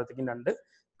മുകളിലേക്കും താഴത്തേക്കും 2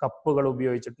 കപ്പുകൾ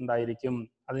ഉപയോഗിച്ചിട്ടുണ്ടായിരിക്കും.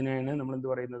 അതിനെയാണ് നമ്മൾ എന്ത്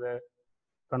പറയുന്നത്,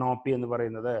 കണോപ്പി എന്ന്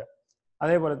പറയുന്നത്.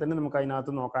 അതേപോലെ തന്നെ നമുക്ക്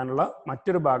അതിനകത്ത് നോക്കാനുള്ള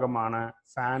മറ്റൊരു ഭാഗമാണ്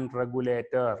ഫാൻ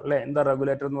റെഗുലേറ്റർ, അല്ലെ? എന്താ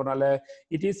റെഗുലേറ്റർ എന്ന് പറഞ്ഞാൽ,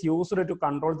 it is used to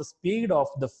control the speed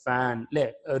of the fan, അല്ലെ?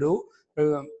 ഒരു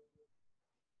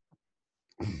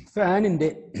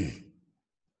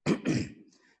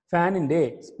ഫാനിന്റെ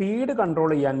സ്പീഡ് കൺട്രോൾ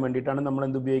ചെയ്യാൻ വേണ്ടിയിട്ടാണ് നമ്മൾ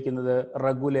എന്ത് ഉപയോഗിക്കുന്നത്,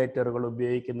 റെഗുലേറ്ററുകൾ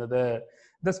ഉപയോഗിക്കുന്നത്.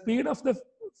 The speed of the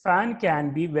fan can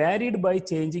be varied by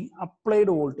changing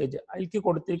applied voltage. അതിലേക്ക്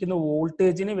കൊടുത്തിരിക്കുന്ന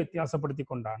വോൾട്ടേജിനെ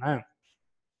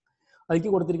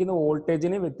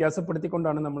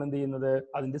വ്യത്യാസപ്പെടുത്തിക്കൊണ്ടാണ് നമ്മൾ എന്ത് ചെയ്യുന്നത്,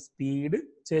 അതിന്റെ സ്പീഡ്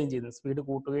ചേഞ്ച് ചെയ്യുന്നത്. സ്പീഡ്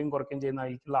കൂട്ടുകയും കുറയ്ക്കുകയും ചെയ്യുന്ന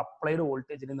അതിലേക്കുള്ള അപ്ലൈഡ്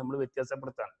വോൾട്ടേജിനെ നമ്മൾ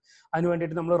വ്യത്യാസപ്പെടുത്താണ്. അതിന്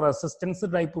വേണ്ടിയിട്ട് നമ്മൾ റെസിസ്റ്റൻസ്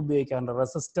ടൈപ്പ് ഉപയോഗിക്കാറുണ്ട്,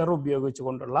 റെസിസ്റ്റർ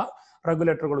ഉപയോഗിച്ചുകൊണ്ടുള്ള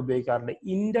റെഗുലേറ്ററുകൾ ഉപയോഗിക്കാറുണ്ട്,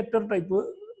 ഇൻഡക്ടർ ടൈപ്പ്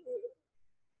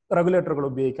റെഗുലേറ്ററുകൾ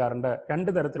ഉപയോഗിക്കാറുണ്ട്.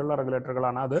 2 തരത്തിലുള്ള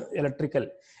റെഗുലേറ്ററുകളാണ് അത്.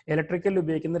 ഇലക്ട്രിക്കൽ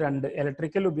ഉപയോഗിക്കുന്ന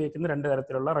 2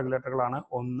 തരത്തിലുള്ള റെഗുലേറ്ററുകളാണ്.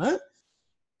 ഒന്ന്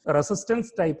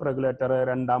റെസിസ്റ്റൻസ് ടൈപ്പ് റെഗുലേറ്റർ,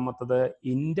 രണ്ടാമത്തത്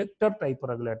ഇൻഡക്ടർ ടൈപ്പ്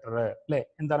റെഗുലേറ്റർ, അല്ലെ?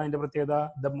 എന്താണ് അതിന്റെ പ്രത്യേകത?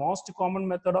 The most common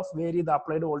method of vary the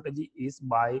applied voltage is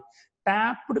by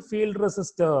tapped field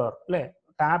resistor, അല്ലെ?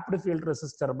 ടാപ്ഡ് ഫീൽഡ്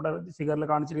റെസിസ്റ്റർ, ഇവിടെ ഫിഗറിൽ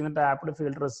കാണിച്ചിരിക്കുന്ന ടാപ്ഡ്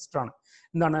ഫീൽഡ് റെസിസ്റ്റർ ആണ്.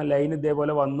 എന്താണ് ലൈൻ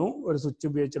ഇതേപോലെ വന്നു, ഒരു സ്വിച്ച്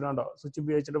ഉപയോഗിച്ചിട്ടുണ്ടോ, സ്വിച്ച്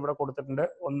ഉപയോഗിച്ചിട്ട് ഇവിടെ കൊടുത്തിട്ടുണ്ട്.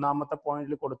 ഒന്നാമത്തെ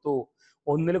പോയിന്റിൽ കൊടുത്തു,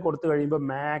 ഒന്നിൽ കൊടുത്തു കഴിയുമ്പോൾ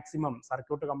മാക്സിമം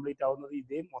സർക്യൂട്ട് കംപ്ലീറ്റ് ആവുന്നത്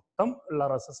ഇതേ മൊത്തം ഉള്ള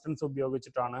റെസിസ്റ്റൻസ്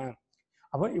ഉപയോഗിച്ചിട്ടാണ്.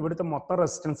 അപ്പൊ ഇവിടുത്തെ മൊത്തം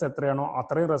റെസിസ്റ്റൻസ് എത്രയാണോ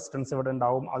അത്രയും റെസിസ്റ്റൻസ് ഇവിടെ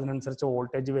ഉണ്ടാവും. അതിനനുസരിച്ച്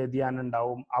വോൾട്ടേജ് വ്യതിയാനം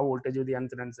ഉണ്ടാവും. ആ വോൾട്ടേജ്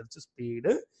വ്യതിയാനത്തിനനുസരിച്ച്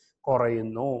സ്പീഡ്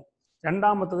കുറയുന്നു.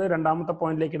 രണ്ടാമത്തെ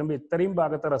പോയിന്റിലേക്ക് ഇടുമ്പോൾ ഇത്രയും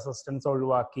ഭാഗത്തെ റെസിസ്റ്റൻസ്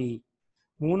ഒഴിവാക്കി.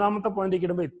 മൂന്നാമത്തെ പോയിന്റിലേക്ക്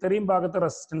ഇടുമ്പോൾ ഇത്രയും ഭാഗത്തെ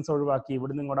റെസിസ്റ്റൻസ് ഒഴിവാക്കി.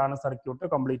 ഇവിടെ നിങ്ങളാണ് സർക്യൂട്ട്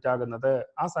കംപ്ലീറ്റ് ആകുന്നത്.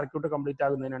 ആ സർക്യൂട്ട് കംപ്ലീറ്റ്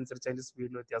ആകുന്നതിനനുസരിച്ച് അതിന്റെ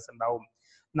സ്പീഡിൽ വ്യത്യാസം ഉണ്ടാവും.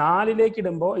 4ലേക്ക്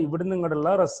ഇടുമ്പോൾ ഇവിടെ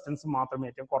നിങ്ങളുള്ള റെസിസ്റ്റൻസ് മാത്രമേ,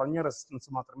 ഏറ്റവും കുറഞ്ഞ റെസിസ്റ്റൻസ്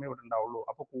മാത്രമേ ഇവിടെ ഉണ്ടാവുള്ളൂ.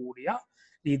 അപ്പൊ കൂടിയ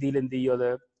രീതിയിൽ എന്ത് ചെയ്യും, അത്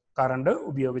കറണ്ട്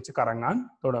ഉപയോഗിച്ച് കറങ്ങാൻ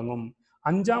തുടങ്ങും.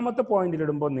 5ാമത്തെ പോയിന്റിൽ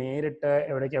ഇടുമ്പോൾ നേരിട്ട്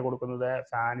എവിടേക്കാണ് കൊടുക്കുന്നത്,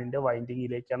 ഫാനിന്റെ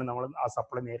വൈൻഡിങ്ങിലേക്കാണ് നമ്മൾ ആ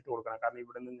സപ്ലൈ നേരിട്ട് കൊടുക്കുന്നത്. കാരണം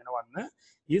ഇവിടെ നിന്ന് ഇങ്ങനെ വന്ന്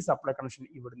ഈ സപ്ലൈ കണക്ഷൻ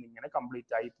ഇവിടെ നിന്ന് ഇങ്ങനെ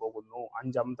കംപ്ലീറ്റ് ആയി പോകുന്നു.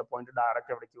 5ാമത്തെ പോയിന്റ്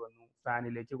ഡയറക്റ്റ് എവിടേക്ക് വന്നു,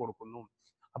 ഫാനിലേക്ക് കൊടുക്കുന്നു.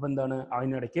 അപ്പൊ എന്താണ്,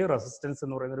 അതിനിടയ്ക്ക് റെസിസ്റ്റൻസ്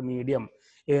എന്ന് പറയുന്ന ഒരു മീഡിയം,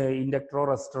 ഇൻഡക്ടറോ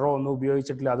റെസിസ്റ്ററോ ഒന്നും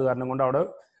ഉപയോഗിച്ചിട്ടില്ല. അത് കാരണം കൊണ്ട് അവിടെ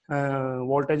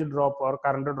voltage drop or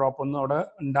current drop ഒന്നും അവിടെ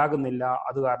ഉണ്ടാകുന്നില്ല.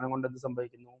 അത് കാരണം കൊണ്ട് എന്ത്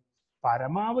സംഭവിക്കുന്നു,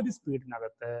 പരമാവധി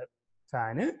സ്പീഡിനകത്ത്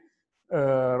ഫാന്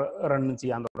റൺ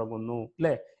ചെയ്യാൻ തുടങ്ങുന്നു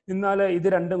അല്ലെ. എന്നാൽ ഇത്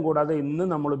രണ്ടും കൂടാതെ ഇന്ന്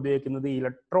നമ്മൾ ഉപയോഗിക്കുന്നത്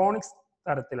ഇലക്ട്രോണിക്സ്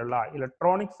തരത്തിലുള്ള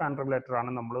ഇലക്ട്രോണിക് ഫാൻ റെഗുലേറ്റർ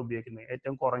ആണ് നമ്മൾ ഉപയോഗിക്കുന്നത്.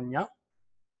 ഏറ്റവും കുറഞ്ഞ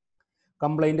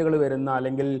കംപ്ലൈന്റുകൾ വരുന്ന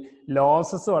അല്ലെങ്കിൽ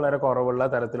ലോസസ് വളരെ കുറവുള്ള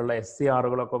തരത്തിലുള്ള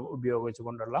SCRകളൊക്കെ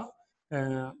ഉപയോഗിച്ചുകൊണ്ടുള്ള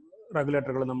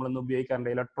റെഗുലേറ്ററുകൾ നമ്മളൊന്ന്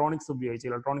ഉപയോഗിക്കാറുണ്ട്.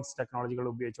 ഇലക്ട്രോണിക്സ് ടെക്നോളജികൾ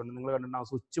ഉപയോഗിച്ചുകൊണ്ട്. നിങ്ങൾ കണ്ടിട്ടുണ്ടാവും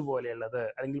സ്വിച്ച് പോലെയുള്ളത്,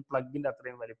 അല്ലെങ്കിൽ പ്ലഗിന്റെ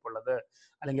അത്രയും വലിപ്പമുള്ളത്,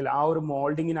 അല്ലെങ്കിൽ ആ ഒരു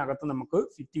മോൾഡിങ്ങിനകത്ത് നമുക്ക്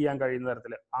ഫിറ്റ് ചെയ്യാൻ കഴിയുന്ന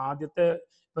തരത്തിൽ. ആദ്യത്തെ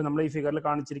ഇപ്പൊ നമ്മൾ ഈ ഫിഗറിൽ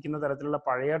കാണിച്ചിരിക്കുന്ന തരത്തിലുള്ള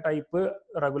പഴയ ടൈപ്പ്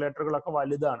റെഗുലേറ്ററുകളൊക്കെ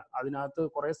വലുതാണ്. അതിനകത്ത്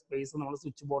കുറെ സ്പേസ് നമ്മൾ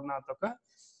സ്വിച്ച് ബോർഡിനകത്തൊക്കെ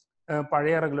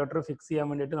പഴയ റെഗുലേറ്റർ ഫിക്സ് ചെയ്യാൻ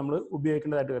വേണ്ടിയിട്ട് നമ്മൾ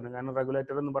ഉപയോഗിക്കേണ്ടതായിട്ട് വരുന്നത്. കാരണം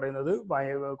റെഗുലേറ്റർ എന്ന് പറയുന്നത്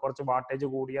കുറച്ച് വാട്ടേജ്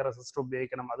കൂടിയ റെസിസ്റ്റർ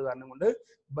ഉപയോഗിക്കണം. അത് കാരണം കൊണ്ട്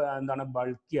എന്താണ്,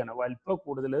 ബൾക്കിയാണ്, വലിപ്പം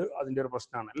കൂടുതൽ അതിന്റെ ഒരു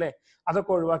പ്രശ്നമാണ് അല്ലെ.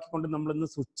 അതൊക്കെ ഒഴിവാക്കിക്കൊണ്ട് നമ്മൾ ഇന്ന്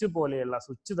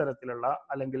സ്വിച്ച് തരത്തിലുള്ള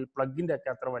അല്ലെങ്കിൽ പ്ലഗിന്റെ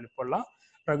ഒക്കെ അത്ര വലിപ്പമുള്ള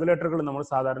റെഗുലേറ്ററുകൾ നമ്മൾ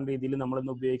സാധാരണ രീതിയിൽ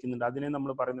നമ്മളിന്ന് ഉപയോഗിക്കുന്നുണ്ട്. അതിനെ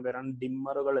നമ്മൾ പറയുന്ന പേരാണ്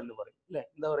ഡിമ്മറുകൾ എന്ന് പറയും അല്ലെ.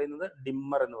 എന്താ പറയുന്നത്,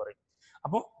 ഡിമ്മർ എന്ന് പറയും.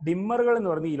 അപ്പോൾ ഡിമ്മറുകൾ എന്ന്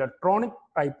പറയുന്നത് ഇലക്ട്രോണിക്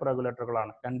ടൈപ്പ്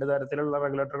റെഗുലേറ്ററുകളാണ്. 2 തരത്തിലുള്ള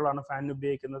റെഗുലേറ്ററുകളാണ് ഫാനിന്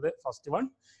ഉപയോഗിക്കുന്നത്. ഫസ്റ്റ് വൺ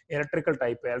ഇലക്ട്രിക്കൽ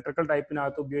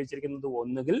ടൈപ്പിനകത്ത് ഉപയോഗിച്ചിരിക്കുന്നത്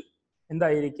ഒന്നുകിൽ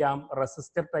എന്തായിരിക്കാം,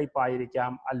 റെസിസ്റ്റർ ടൈപ്പ്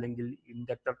ആയിരിക്കാം, അല്ലെങ്കിൽ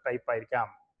ഇൻഡക്ടർ ടൈപ്പ്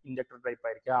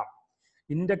ആയിരിക്കാം.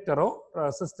 ഇൻഡക്ടറോ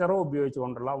റെസിസ്റ്ററോ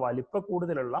ഉപയോഗിച്ചുകൊണ്ടുള്ള വലിപ്പ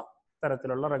കൂടുതലുള്ള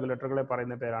തരത്തിലുള്ള റെഗുലേറ്ററുകളെ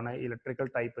പറയുന്ന പേരാണ് ഇലക്ട്രിക്കൽ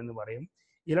ടൈപ്പ് എന്ന് പറയും.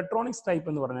 ഇലക്ട്രോണിക്സ് ടൈപ്പ്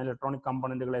എന്ന് പറഞ്ഞാൽ ഇലക്ട്രോണിക്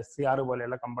കമ്പണന്റുകൾ, SCR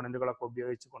പോലെയുള്ള കമ്പണന്റുകളൊക്കെ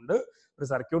ഉപയോഗിച്ചുകൊണ്ട് ഒരു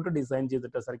സർക്യൂട്ട് ഡിസൈൻ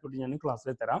ചെയ്തിട്ട്, സർക്യൂട്ട് ഞാൻ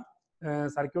ക്ലാസ്സിൽ തരാം,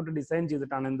 സർക്യൂട്ട് ഡിസൈൻ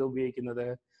ചെയ്തിട്ടാണ് എന്ത് ഉപയോഗിക്കുന്നത്,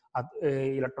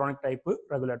 ഇലക്ട്രോണിക് ടൈപ്പ്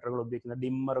റെഗുലേറ്ററുകൾ ഉപയോഗിക്കുന്നത്.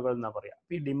 ഡിമ്മറുകൾ എന്നാ പറയാം.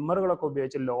 ഈ ഡിമ്മറുകളൊക്കെ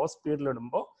ഉപയോഗിച്ച് ലോ സ്പീഡിൽ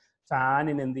ഇടുമ്പോൾ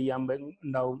ഫാനിന് എന്ത് ചെയ്യാൻ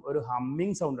ഉണ്ടാവും, ഒരു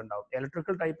ഹമ്മിങ് സൗണ്ട് ഉണ്ടാവും.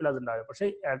 ഇലക്ട്രിക്കൽ ടൈപ്പിൽ അത് ഉണ്ടാവും. പക്ഷേ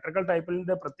ഇലക്ട്രിക്കൽ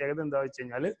ടൈപ്പിന്റെ പ്രത്യേകത എന്താ വെച്ച്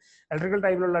കഴിഞ്ഞാൽ, ഇലക്ട്രിക്കൽ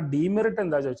ടൈപ്പിലുള്ള ഡീമെറിറ്റ്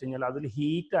എന്താ വെച്ച് കഴിഞ്ഞാൽ അതിൽ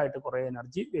ഹീറ്റ് ആയിട്ട് കുറെ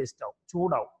എനർജി വേസ്റ്റ് ആവും,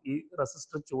 ചൂടാവും, ഈ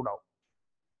റെസിസ്റ്റർ ചൂടാവും,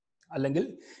 അല്ലെങ്കിൽ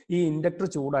ഈ ഇൻഡക്ടർ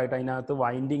ചൂടായിട്ട് അതിനകത്ത്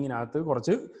വൈൻഡിങ്ങിനകത്ത്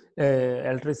കുറച്ച്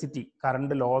ഇലക്ട്രിസിറ്റി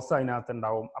കറണ്ട് ലോസ് അതിനകത്ത്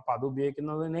ഉണ്ടാവും. അപ്പൊ അത്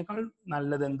ഉപയോഗിക്കുന്നതിനേക്കാൾ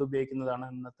നല്ലത് എന്ത് ഉപയോഗിക്കുന്നതാണ്,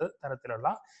 ഇന്നത്തെ തരത്തിലുള്ള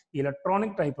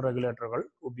ഇലക്ട്രോണിക് ടൈപ്പ് റെഗുലേറ്ററുകൾ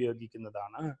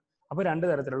ഉപയോഗിക്കുന്നതാണ്. അപ്പൊ 2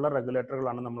 തരത്തിലുള്ള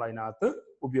റെഗുലേറ്ററുകളാണ് നമ്മൾ അതിനകത്ത്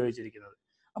ഉപയോഗിച്ചിരിക്കുന്നത്.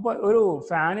 അപ്പൊ ഒരു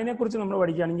ഫാനിനെ കുറിച്ച് നമ്മൾ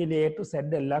പഠിക്കുകയാണെങ്കിൽ A to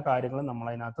Z എല്ലാ കാര്യങ്ങളും നമ്മൾ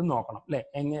അതിനകത്ത് നോക്കണം അല്ലെ.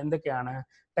 എന്തൊക്കെയാണ്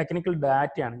ടെക്നിക്കൽ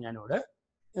ഡാറ്റയാണ് ഞാനിവിടെ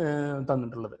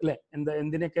തന്നിട്ടുള്ളത് അല്ലെ.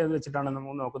 എന്തിനൊക്കെ വെച്ചിട്ടാണ്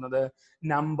നമ്മൾ നോക്കുന്നത്,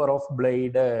 നമ്പർ ഓഫ്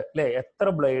ബ്ലേഡ് അല്ലെ, എത്ര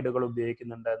ബ്ലേഡുകൾ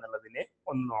ഉപയോഗിക്കുന്നുണ്ട് എന്നുള്ളതിനെ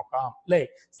ഒന്ന് നോക്കാം അല്ലെ.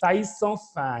 സൈസ് ഓഫ്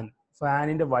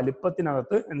ഫാനിന്റെ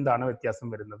വലിപ്പത്തിനകത്ത് എന്താണ് വ്യത്യാസം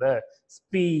വരുന്നത്,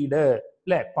 സ്പീഡ്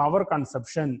അല്ലെ, power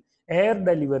consumption, air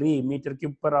delivery metre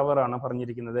cube per hour ആണ്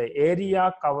പറഞ്ഞിരിക്കുന്നത്, ഏരിയ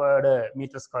കവേർഡ്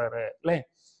മീറ്റർ സ്ക്വയർ അല്ലെ.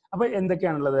 അപ്പൊ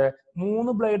എന്തൊക്കെയാണുള്ളത്,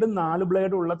 3 ബ്ലേഡും 4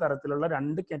 ബ്ലേഡും ഉള്ള തരത്തിലുള്ള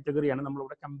 2 കാറ്റഗറിയാണ് നമ്മൾ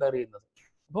ഇവിടെ കമ്പയർ ചെയ്യുന്നത്.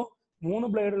 അപ്പോൾ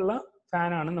 3 ബ്ലേഡുള്ള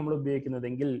ഫാനാണ് നമ്മൾ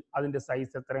ഉപയോഗിക്കുന്നതെങ്കിൽ അതിന്റെ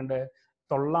സൈസ് എത്രയുണ്ട്,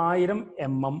 900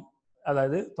 mm,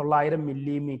 അതായത് 900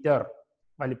 മില്ലിമീറ്റർ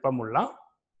വലിപ്പമുള്ള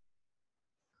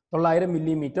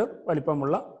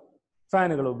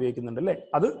ഫാനുകൾ ഉപയോഗിക്കുന്നുണ്ട് അല്ലെ.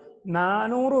 അത്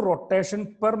 400 റൊട്ടേഷൻ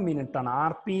പെർ മിനിറ്റ് ആണ്.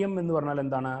 RPM എന്ന് പറഞ്ഞാൽ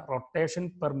എന്താണ്, റൊട്ടേഷൻ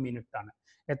പെർ മിനിറ്റ് ആണ്.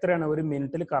 എത്രയാണ് ഒരു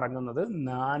മിനിറ്റിൽ കറങ്ങുന്നത്,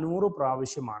 400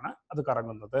 പ്രാവശ്യമാണ് അത്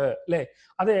കറങ്ങുന്നത് അല്ലെ.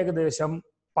 അത് ഏകദേശം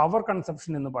പവർ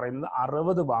കൺസപ്ഷൻ എന്ന് പറയുന്നത്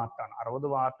 60 വാട്ടാണ്. 60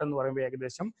 വാട്ട് എന്ന് പറയുമ്പോൾ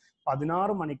ഏകദേശം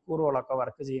 16 മണിക്കൂറുകളൊക്കെ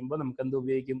വർക്ക് ചെയ്യുമ്പോൾ നമുക്ക് എന്ത്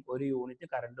ഉപയോഗിക്കും, ഒരു യൂണിറ്റ്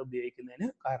കറണ്ട് ഉപയോഗിക്കുന്നതിന്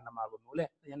കാരണമാകുന്നു അല്ലെ.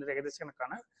 ഞാൻ ഏകദേശം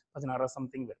കണക്കാണ്, 16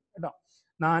 സംതിങ് വരും കേട്ടോ.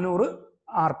 400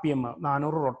 RPM,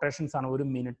 400 റൊട്ടേഷൻസ് ആണ് ഒരു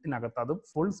മിനിറ്റിനകത്ത്, അത്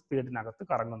ഫുൾ സ്പീഡിനകത്ത്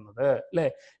കറങ്ങുന്നത് അല്ലെ.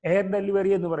 എയർ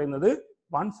ഡെലിവറി എന്ന് പറയുന്നത്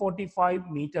 145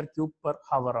 മീറ്റർ ക്യൂബ് പെർ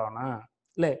ഹവർ ആണ്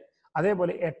അല്ലെ.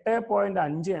 അതേപോലെ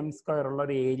 8.5 m² ഉള്ള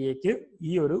ഒരു ഏരിയക്ക്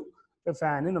ഈ ഒരു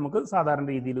ഫാന് നമുക്ക് സാധാരണ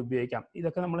രീതിയിൽ ഉപയോഗിക്കാം.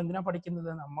 ഇതൊക്കെ നമ്മൾ എന്തിനാ പഠിക്കുന്നത്?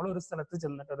 നമ്മളൊരു സ്ഥലത്ത്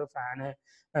ചെന്നിട്ട് ഒരു ഫാന്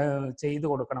ചെയ്ത്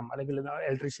കൊടുക്കണം, അല്ലെങ്കിൽ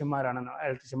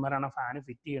ഇലക്ട്രീഷ്യന്മാരാണ് ഫാന്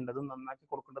ഫിറ്റ് ചെയ്യേണ്ടതും നന്നാക്കി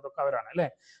കൊടുക്കേണ്ടതൊക്കെ അവരാണ് അല്ലേ.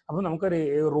 അപ്പോൾ നമുക്കൊരു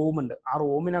റൂമുണ്ട്, ആ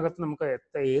റൂമിനകത്ത് നമുക്ക്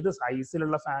ഏത്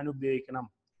സൈസിലുള്ള ഫാൻ ഉപയോഗിക്കണം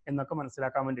എന്നൊക്കെ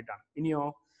മനസ്സിലാക്കാൻ വേണ്ടിയിട്ടാണ്. ഇനിയോ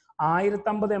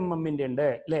 1050 mm ഉണ്ട്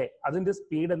അല്ലേ, അതിന്റെ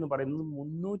സ്പീഡ് എന്ന് പറയുന്നത്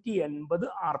 380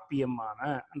 RPM ആണ്.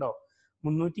 ഉണ്ടോ,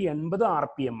 380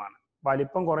 RPM ആണ്.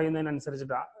 വലിപ്പം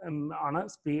കുറയുന്നതിനനുസരിച്ചിട്ട് ആണ്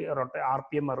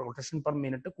RPM റൊട്ടേഷൻ പെർ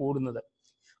മിനിറ്റ് കൂടുന്നത്.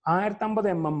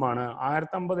 1050 mm ആണ്.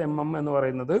 1050 mm എന്ന്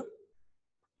പറയുന്നത്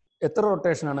എത്ര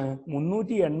റൊട്ടേഷൻ ആണ്?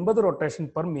 380 റൊട്ടേഷൻ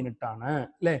പെർ മിനിറ്റ് ആണ്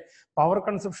അല്ലെ. പവർ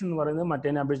കൺസപ്ഷൻ എന്ന് പറയുന്നത്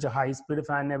മറ്റേനെ അപേക്ഷിച്ച് ഹൈ സ്പീഡ്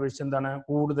ഫാനിനെ അപേക്ഷിച്ച് എന്താണ്?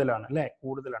 കൂടുതലാണ് അല്ലെ,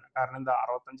 കൂടുതലാണ്. കാരണം എന്താ?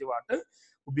 65 വാട്ട്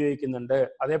ഉപയോഗിക്കുന്നുണ്ട്.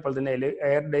 അതേപോലെ തന്നെ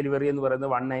എയർ ഡെലിവറി എന്ന്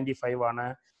പറയുന്നത് 195 ആണ്.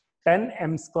 10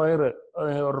 m²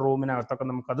 റൂമിനകത്തൊക്കെ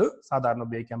നമുക്കത് സാധാരണ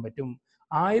ഉപയോഗിക്കാൻ പറ്റും.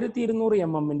 1200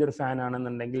 mm ഒരു ഫാൻ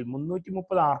ആണെന്നുണ്ടെങ്കിൽ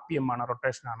 330 RPM ആണ്,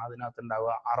 റൊട്ടേഷൻ ആണ് അതിനകത്ത്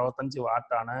ഉണ്ടാവുക. 65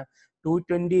 വാട്ട് ആണ്.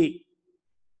 220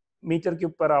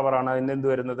 m³/h ആണ് അതിന് എന്ത്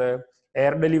വരുന്നത്?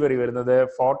 എയർ ഡെലിവറി വരുന്നത്.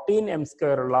 14 m²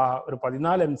 ഉള്ള ഒരു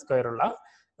 14 m² ഉള്ള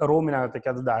റൂമിനകത്തേക്ക്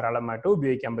അത് ധാരാളമായിട്ട്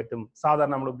ഉപയോഗിക്കാൻ പറ്റും.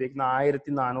 സാധാരണ നമ്മൾ ഉപയോഗിക്കുന്ന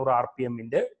 1400 RPM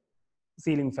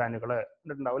സീലിംഗ് ഫാനുകൾ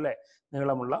ഉണ്ടാവും അല്ലെ,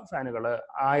 നീളമുള്ള ഫാനുകൾ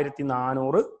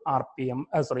 1400 RPM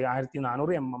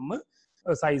 1400 mm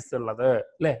സൈസ് ഉള്ളത്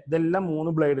അല്ലെ. ഇതെല്ലാം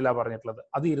 3 ബ്ലേഡിലാണ് പറഞ്ഞിട്ടുള്ളത്.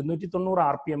 അത് 290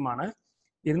 RPM ആണ്.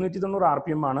 290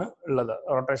 RPM ആണ് ഉള്ളത്.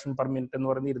 റൊട്ടേഷൻ പെർ മിനിറ്റ് എന്ന്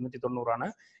പറയുന്നത് 290 ആണ്.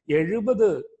 70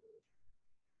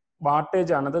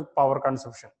 വാട്ടേജ് ആണത് പവർ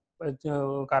കൺസപ്ഷൻ.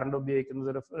 കറണ്ട് ഉപയോഗിക്കുന്നത്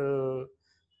ഒരു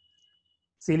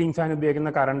സീലിംഗ് ഫാൻ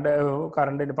ഉപയോഗിക്കുന്ന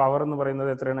കറണ്ടിന്റെ പവർ എന്ന് പറയുന്നത്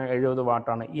എത്രയാണ്? 70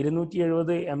 വാട്ടാണ്.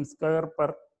 270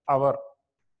 m³/h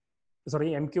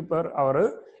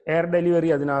എയർ ഡെലിവറി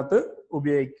അതിനകത്ത്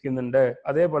ഉപയോഗിക്കുന്നുണ്ട്.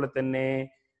 അതേപോലെ തന്നെ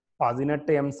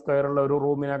 18 m² ഉള്ള ഒരു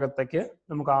റൂമിനകത്തേക്ക്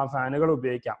നമുക്ക് ആ ഫാനുകൾ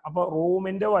ഉപയോഗിക്കാം. അപ്പോൾ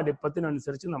റൂമിന്റെ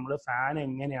വലിപ്പത്തിനനുസരിച്ച് നമ്മൾ ഫാൻ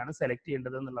എങ്ങനെയാണ് സെലക്ട്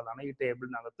ചെയ്യേണ്ടത് എന്നുള്ളതാണ് ഈ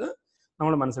ടേബിളിനകത്ത്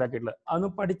നമ്മൾ മനസ്സിലാക്കിയിട്ടുള്ളത്. അതൊന്ന്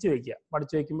പഠിച്ചു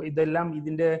വെക്കുമ്പോൾ ഇതെല്ലാം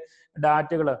ഇതിന്റെ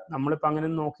ഡാറ്റകൾ നമ്മളിപ്പോൾ അങ്ങനെ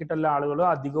നോക്കിയിട്ടല്ല ആളുകൾ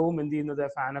അധികവും എന്ത് ചെയ്യുന്നത്?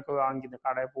 ഫാനൊക്കെ വാങ്ങിക്കുന്നത്,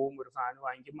 കടയിൽ പോകും, ഒരു ഫാൻ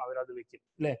വാങ്ങിക്കും, അവരത് വെക്കും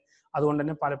അല്ലേ. അതുകൊണ്ട്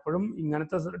തന്നെ പലപ്പോഴും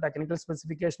ഇങ്ങനത്തെ ടെക്നിക്കൽ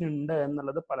സ്പെസിഫിക്കേഷൻ ഉണ്ട്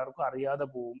എന്നുള്ളത് പലർക്കും അറിയാതെ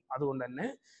പോവും. അതുകൊണ്ട് തന്നെ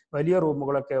വലിയ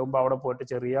റൂമുകളൊക്കെ ആകുമ്പോൾ അവിടെ പോയിട്ട്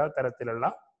ചെറിയ തരത്തിലുള്ള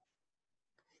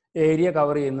ഏരിയ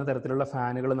കവർ ചെയ്യുന്ന തരത്തിലുള്ള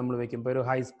ഫാനുകൾ നമ്മൾ വെക്കുമ്പോൾ, ഒരു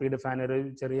ഹൈ സ്പീഡ് ഫാൻ, ഒരു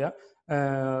ചെറിയ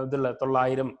ഇതുള്ള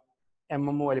 900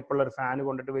 mm വലിപ്പമുള്ള ഒരു ഫാൻ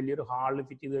കൊണ്ടിട്ട് വലിയൊരു ഹാളിൽ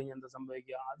ഫിറ്റ് ചെയ്ത് കഴിഞ്ഞാൽ എന്താ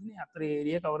സംഭവിക്കുക? അതിന് അത്ര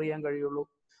ഏരിയ കവർ ചെയ്യാൻ കഴിയുള്ളൂ.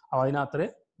 അപ്പോൾ അതിനത്രേ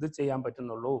ഇത് ചെയ്യാൻ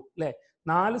പറ്റുന്നുള്ളൂ അല്ലേ.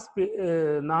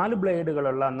 4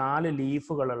 ബ്ലേഡുകളുള്ള 4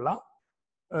 ലീഫുകളുള്ള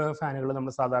ഫാനുകൾ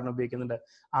നമ്മൾ സാധാരണ ഉപയോഗിക്കുന്നുണ്ട്.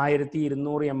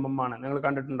 1200 mm ആണ്, നിങ്ങൾ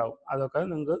കണ്ടിട്ടുണ്ടാവും. അതൊക്കെ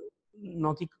നിങ്ങൾക്ക്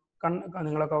നോക്കി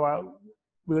നിങ്ങളൊക്കെ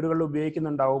വീടുകളിൽ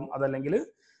ഉപയോഗിക്കുന്നുണ്ടാവും. അതല്ലെങ്കിൽ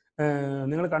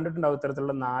നിങ്ങൾ കണ്ടിട്ടുണ്ടാവും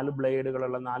ഇത്തരത്തിലുള്ള 4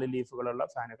 ബ്ലേഡുകളുള്ള 4 ലീഫുകളുള്ള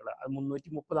ഫാനുകൾ. അത്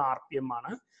 330 RPM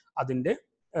ആണ് അതിന്റെ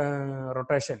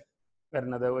റൊട്ടേഷൻ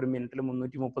വരുന്നത്. ഒരു മിനിറ്റിൽ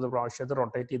 330 പ്രാവശ്യത്ത്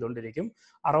റൊട്ടേറ്റ് ചെയ്തുകൊണ്ടിരിക്കും.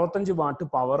 65 വാട്ട്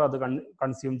പവർ അത്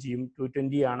കൺസ്യൂം ചെയ്യും.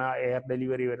 220 ആണ് എയർ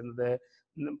ഡെലിവറി വരുന്നത്.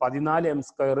 14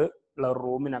 m² ഉള്ള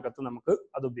റൂമിനകത്ത് നമുക്ക്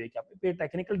അത് ഉപയോഗിക്കാം. ഇപ്പൊ ഈ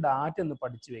ടെക്നിക്കൽ ഡാറ്റ ഒന്ന്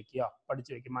പഠിച്ചു വെക്കുക,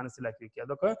 മനസ്സിലാക്കി വെക്കുക.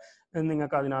 അതൊക്കെ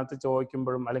നിങ്ങൾക്ക് അതിനകത്ത്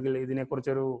ചോദിക്കുമ്പോഴും അല്ലെങ്കിൽ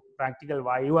ഇതിനെക്കുറിച്ചൊരു പ്രാക്ടിക്കൽ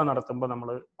വൈവ നടത്തുമ്പോൾ നമ്മൾ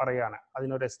പറയുകയാണ്,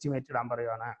 അതിനൊരു എസ്റ്റിമേറ്റ് ഇടാൻ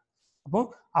പറയുകയാണ്. അപ്പോൾ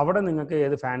അവിടെ നിങ്ങൾക്ക്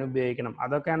ഏത് ഫാൻ ഉപയോഗിക്കണം,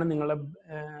 അതൊക്കെയാണ് നിങ്ങളെ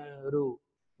ഒരു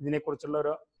ഇതിനെക്കുറിച്ചുള്ള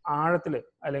ഒരു ആഴത്തിൽ,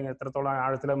 അല്ലെങ്കിൽ എത്രത്തോളം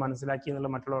ആഴത്തിൽ മനസ്സിലാക്കി എന്നുള്ള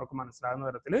മറ്റുള്ളവർക്ക് മനസ്സിലാകുന്ന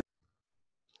തരത്തിൽ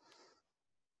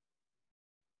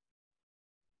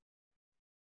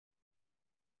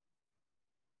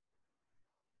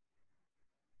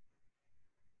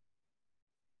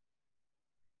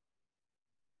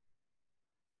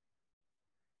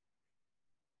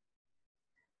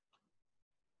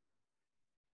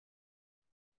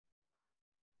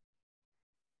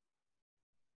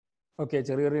ഓക്കെ.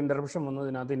 ചെറിയൊരു ഇന്റർപ്ഷൻ വന്നു.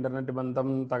 ഇതിനകത്ത് ഇന്റർനെറ്റ് ബന്ധം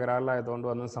തകരാറിലായതുകൊണ്ട്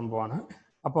വന്ന സംഭവമാണ്.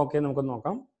 അപ്പോൾ ഓക്കെ, നമുക്ക്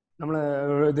നോക്കാം. നമ്മൾ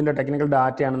ഇതിന്റെ ടെക്നിക്കൽ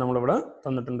ഡാറ്റയാണ് നമ്മളിവിടെ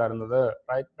തന്നിട്ടുണ്ടായിരുന്നത്.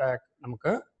 Right back.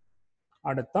 നമുക്ക്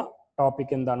അടുത്ത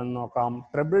ടോപ്പിക് എന്താണെന്ന് നോക്കാം.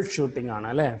 ട്രബിൾ ഷൂട്ടിംഗ് ആണ്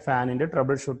അല്ലെ. ഫാനിന്റെ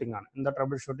ട്രബിൾ ഷൂട്ടിംഗ് ആണ്. എന്താ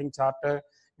ട്രബിൾ ഷൂട്ടിംഗ് ചാർട്ട്?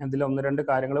 ഇതിൽ 1-2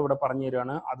 കാര്യങ്ങൾ ഇവിടെ പറഞ്ഞു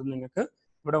തരികയാണ്. അത് നിങ്ങൾക്ക്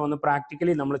ഇവിടെ വന്ന്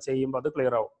പ്രാക്ടിക്കലി നമ്മൾ ചെയ്യുമ്പോൾ അത്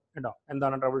ക്ലിയർ ആവും കേട്ടോ.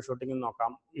 എന്താണ് ട്രബിൾ ഷൂട്ടിംഗ് എന്ന്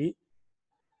നോക്കാം. ഈ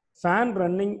ഫാൻ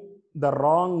റണ്ണിങ് ദ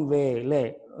റോങ് വേ അല്ലേ.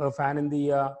 ഫാൻ എന്ത്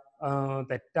ചെയ്യുക?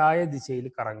 തെറ്റായ ദിശയിൽ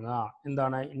കറങ്ങുക.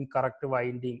 എന്താണ്? Incorrect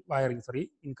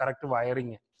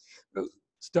wiring.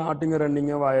 സ്റ്റാർട്ടിങ്,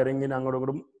 റണ്ണിങ്, വയറിങ്ങിന് അങ്ങോട്ടും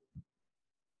ഇങ്ങോട്ടും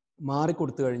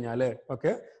മാറിക്കൊടുത്തു കഴിഞ്ഞാൽ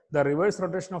okay. The reverse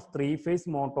rotation of 3-phase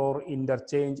motor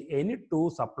interchange any 2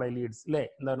 supply Leeds അല്ലേ.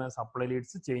 എന്താണ്? സപ്ലൈ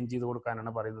ലീഡ്സ് ചേഞ്ച് ചെയ്ത്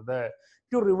കൊടുക്കാനാണ് പറയുന്നത്.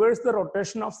 To reverse the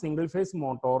rotation of single phase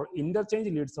motor interchange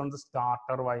Leeds on the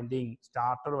starter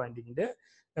വൈൻഡിങ്ങിന്റെ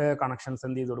connections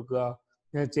എന്ത് ചെയ്ത് കൊടുക്കുക?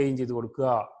 ചേഞ്ച് ചെയ്ത് കൊടുക്കുക.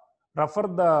 Refer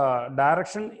the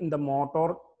direction in the motor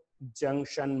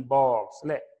junction box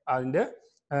അല്ലെ, അതിന്റെ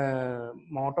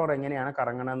മോട്ടോർ എങ്ങനെയാണ്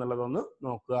കറങ്ങണം എന്നുള്ളതൊന്ന്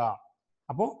നോക്കുക.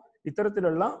 അപ്പോൾ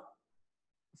ഇത്തരത്തിലുള്ള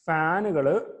ഫാനുകൾ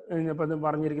ഇപ്പൊ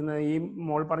പറഞ്ഞിരിക്കുന്ന ഈ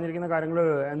മോൾ പറഞ്ഞിരിക്കുന്ന കാര്യങ്ങൾ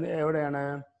എവിടെയാണ്?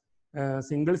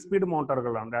 Single speed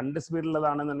മോട്ടോറുകളാണ്. 2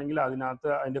 സ്പീഡുള്ളതാണെന്നുണ്ടെങ്കിൽ അതിനകത്ത്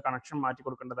അതിന്റെ കണക്ഷൻ മാറ്റി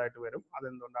കൊടുക്കേണ്ടതായിട്ട് വരും.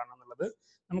 അതെന്തുകൊണ്ടാണെന്നുള്ളത്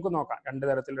നമുക്ക് നോക്കാം. 2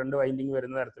 തരത്തിൽ 2 വൈൻഡിങ്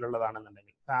വരുന്ന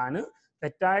തരത്തിലുള്ളതാണെന്നുണ്ടെങ്കിൽ ഫാന്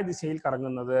തെറ്റായ ദിശയിൽ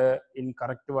കറങ്ങുന്നത്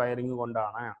ഇൻകറക്റ്റ് വയറിങ്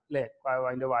കൊണ്ടാണ് അല്ലെ.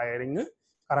 അതിന്റെ വയറിങ്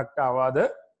കറക്റ്റ് ആവാതെ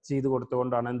ചെയ്തു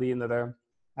കൊടുത്തുകൊണ്ടാണ് എന്ത് ചെയ്യുന്നത്,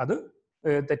 അത്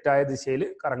തെറ്റായ ദിശയിൽ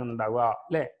കറങ്ങുന്നുണ്ടാവുക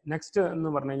അല്ലെ. നെക്സ്റ്റ് എന്ന്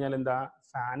പറഞ്ഞു കഴിഞ്ഞാൽ എന്താ?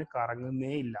 ഫാന്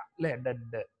കറങ്ങുന്നേ ഇല്ല അല്ലെ,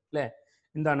 ഡെഡ് അല്ലെ.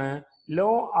 എന്താണ്? Law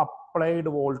applied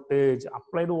voltage.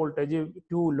 Applied voltage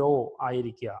to law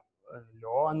ആയിരിക്കുക.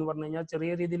 ലോ എന്ന് പറഞ്ഞു കഴിഞ്ഞാൽ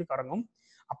ചെറിയ രീതിയിൽ കറങ്ങും.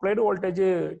 അപ്ലൈഡ് വോൾട്ടേജ്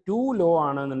ടു ലോ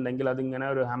ആണെന്നുണ്ടെങ്കിൽ അതിങ്ങനെ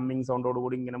ഒരു ഹമ്മിങ് സൗണ്ടോട്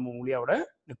കൂടി ഇങ്ങനെ മൂളി അവിടെ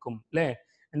നിൽക്കും അല്ലെ.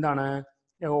 എന്താണ്?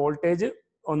 വോൾട്ടേജ്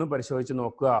ഒന്ന് പരിശോധിച്ച്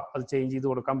നോക്കുക. അത് ചേഞ്ച് ചെയ്ത്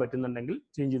കൊടുക്കാൻ പറ്റുന്നുണ്ടെങ്കിൽ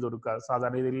ചേഞ്ച് ചെയ്ത് കൊടുക്കുക.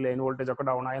 സാധാരണ രീതിയിൽ ലൈൻ വോൾട്ടേജ് ഒക്കെ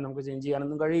ഡൗൺ ആയാൽ നമുക്ക് ചേഞ്ച്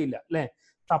ചെയ്യാനൊന്നും കഴിയില്ല അല്ലെ.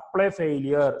 സപ്ലൈ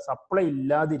ഫെയിലിയർ, സപ്ലൈ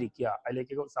ഇല്ലാതിരിക്കുക,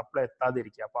 അതിലേക്ക് സപ്ലൈ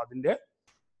എത്താതിരിക്കുക. അപ്പൊ അതിന്റെ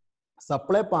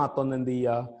സപ്ലൈ പാത്ത് ഒന്ന് എന്ത്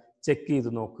ചെയ്യുക? ചെക്ക് ചെയ്ത്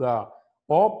നോക്കുക.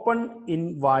 Open in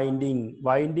winding.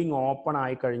 Winding open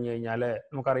ആയി കഴിഞ്ഞു കഴിഞ്ഞാൽ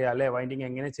നമുക്കറിയാം അല്ലെ, വൈൻഡിങ്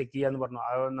എങ്ങനെ ചെക്ക് ചെയ്യാന്ന് പറഞ്ഞു.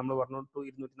 അത് നമ്മൾ പറഞ്ഞു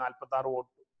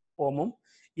 246 ഓമും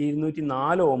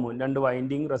 204 ഓമും 2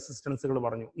 വൈൻഡിങ് റെസിസ്റ്റൻസുകൾ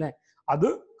പറഞ്ഞു അല്ലെ. അത്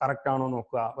കറക്റ്റ് ആണോ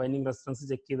നോക്കുക. വൈൻഡിങ് റെസിസ്റ്റൻസ്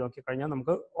ചെക്ക് ചെയ്ത് നോക്കി കഴിഞ്ഞാൽ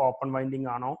നമുക്ക് ഓപ്പൺ വൈൻഡിങ്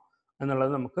ആണോ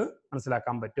എന്നുള്ളത് നമുക്ക്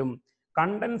മനസ്സിലാക്കാൻ പറ്റും.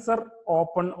 കണ്ടൻസർ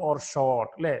ഓപ്പൺ ഓർ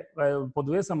ഷോർട്ട് അല്ലെ,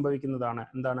 പൊതുവെ സംഭവിക്കുന്നതാണ്.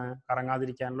 എന്താണ്?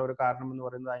 കറങ്ങാതിരിക്കാനുള്ള ഒരു കാരണം എന്ന്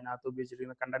പറയുന്നത് അതിനകത്ത്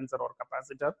ഉപയോഗിച്ചിരിക്കുന്ന കണ്ടൻസർ ഓർ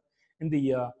കപ്പാസിറ്റർ എന്ത്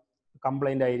ചെയ്യുക?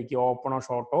 കംപ്ലൈന്റ് ആയിരിക്കുക, ഓപ്പണോ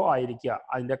ഷോർട്ടോ ആയിരിക്കുക.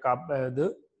 അതിന്റെ ഇത്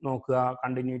നോക്കുക,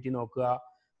 കണ്ടിന്യൂറ്റി നോക്കുക,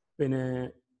 പിന്നെ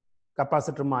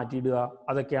കപ്പാസിറ്റർ മാറ്റിയിടുക.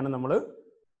 അതൊക്കെയാണ് നമ്മൾ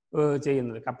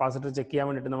ചെയ്യുന്നത്. കപ്പാസിറ്റർ ചെക്ക് ചെയ്യാൻ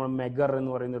വേണ്ടിയിട്ട് നമ്മൾ മെഗർ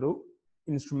എന്ന് പറയുന്നൊരു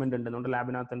ഇൻസ്ട്രുമെന്റ് ഉണ്ട്, നമ്മുടെ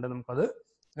ലാബിനകത്ത് ഉണ്ട്. നമുക്കത്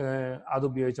അത്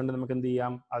ഉപയോഗിച്ചുകൊണ്ട് നമുക്ക് എന്ത്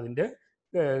ചെയ്യാം? അതിന്റെ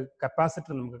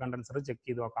കപ്പാസിറ്റർ നമുക്ക് കണ്ടൻസർ ചെക്ക്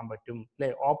ചെയ്ത് നോക്കാൻ പറ്റും അല്ലെ.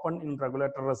 Open in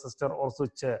regulator resistor or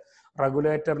switch.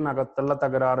 റെഗുലേറ്ററിനകത്തുള്ള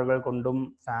തകരാറുകൾ കൊണ്ടും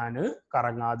ഫാന്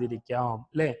കറങ്ങാതിരിക്കാം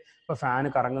അല്ലെ. ഇപ്പൊ ഫാന്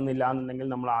കറങ്ങുന്നില്ല എന്നുണ്ടെങ്കിൽ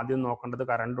നമ്മൾ ആദ്യം നോക്കേണ്ടത്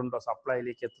കറണ്ട് ഉണ്ടോ,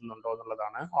 സപ്ലൈയിലേക്ക് എത്തുന്നുണ്ടോ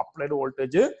എന്നുള്ളതാണ്. അപ്ലൈഡ്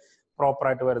വോൾട്ടേജ് പ്രോപ്പർ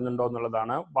ആയിട്ട് വരുന്നുണ്ടോ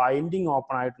എന്നുള്ളതാണ്. വൈൻഡിങ്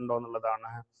ഓപ്പൺ ആയിട്ടുണ്ടോ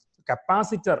എന്നുള്ളതാണ്.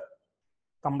 കപ്പാസിറ്റർ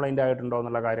കംപ്ലൈന്റ് ആയിട്ടുണ്ടോ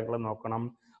എന്നുള്ള കാര്യങ്ങൾ നോക്കണം.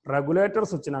 റെഗുലേറ്റർ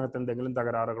സ്വിച്ചിനകത്ത് എന്തെങ്കിലും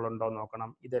തകരാറുകൾ ഉണ്ടോ നോക്കണം.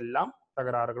 ഇതെല്ലാം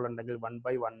തകരാറുകൾ ഉണ്ടെങ്കിൽ 1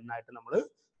 by 1 ആയിട്ട് നമ്മൾ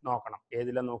നോക്കണം.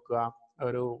 ഏതിലാണ് നോക്കുക?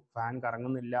 ഒരു ഫാൻ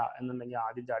കറങ്ങുന്നില്ല എന്നുണ്ടെങ്കിൽ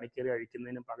ആദ്യം ചാടിക്കേറി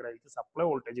അഴിക്കുന്നതിന് പകരം അതിലേക്ക് സപ്ലൈ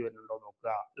വോൾട്ടേജ് വരുന്നുണ്ടോ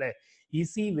നോക്കുക അല്ലെ.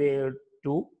 Easy way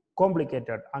to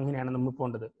complicated. അങ്ങനെയാണ് നമ്മൾ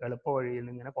പോകേണ്ടത്. എളുപ്പ വഴിയിൽ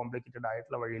നിന്ന് ഇങ്ങനെ കോംപ്ലിക്കേറ്റഡ്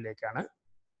ആയിട്ടുള്ള വഴിയിലേക്കാണ്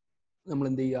നമ്മൾ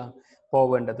എന്ത് ചെയ്യുക?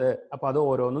 പോവേണ്ടത്. അപ്പൊ അത്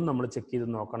ഓരോന്നും നമ്മൾ ചെക്ക് ചെയ്ത്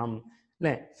നോക്കണം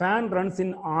അല്ലെ. Fan runs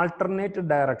in alternate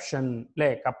direction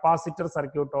അല്ലെ. Capacitor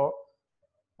സർക്യൂട്ടോ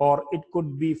or it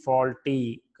could be faulty.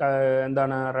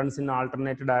 എന്താണ്? Runs in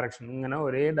alternate direction. ഇങ്ങനെ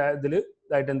ഒരേ ഇതിൽ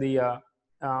ഇതായിട്ട് എന്ത് ചെയ്യുക?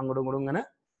 അങ്ങോട്ടും ഇങ്ങോട്ടും ഇങ്ങനെ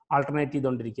ആൾട്ടർനേറ്റ്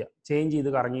ചെയ്തുകൊണ്ടിരിക്കുക, ചേഞ്ച് ചെയ്ത്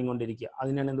കറങ്ങിക്കൊണ്ടിരിക്കുക.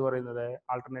 അതിനാണ് എന്ത് പറയുന്നത്?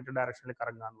 ആൾട്ടർനേറ്റ് ഡയറക്ഷനിൽ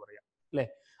കറങ്ങുക എന്ന് പറയാം അല്ലെ.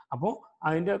 അപ്പോൾ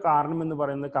അതിന്റെ കാരണം എന്ന്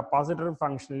പറയുന്നത് കപ്പാസിറ്റർ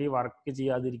ഫങ്ഷണലി വർക്ക്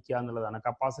ചെയ്യാതിരിക്കുക എന്നുള്ളതാണ്.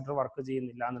 കപ്പാസിറ്റർ വർക്ക്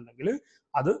ചെയ്യുന്നില്ല എന്നുണ്ടെങ്കിൽ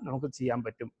അത് നമുക്ക് ചെയ്യാൻ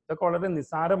പറ്റും. ഇതൊക്കെ വളരെ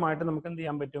നിസ്സാരമായിട്ട് നമുക്ക് എന്ത്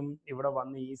ചെയ്യാൻ പറ്റും? ഇവിടെ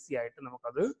വന്ന് ഈസി ആയിട്ട്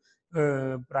നമുക്കത്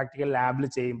പ്രാക്ടിക്കൽ ലാബിൽ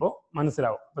ചെയ്യുമ്പോൾ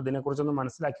മനസ്സിലാവും. അപ്പൊ ഇതിനെക്കുറിച്ചൊന്ന്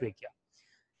മനസ്സിലാക്കി വെക്കുക.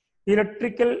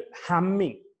 ഇലക്ട്രിക്കൽ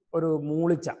ഹമ്മിങ്, ഒരു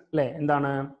മൂളിച്ച അല്ലെ. എന്താണ്?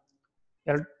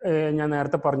 ഞാൻ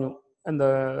നേരത്തെ പറഞ്ഞു എന്താ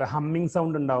ഹമ്മിങ്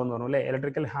സൗണ്ട് ഉണ്ടാവും എന്ന് പറഞ്ഞു അല്ലെ.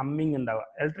 ഇലക്ട്രിക്കൽ ഹമ്മിങ് ഉണ്ടാവുക.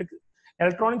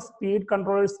 Electronic speed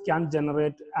controllers can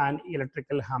generate and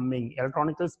electrical humming.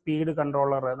 Electronical speed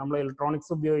controller നമ്മൾ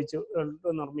ഇലക്ട്രോണിക്സ് ഉപയോഗിച്ച്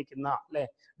നിർമ്മിക്കുന്ന അല്ലെ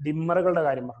ഡിമ്മറുകളുടെ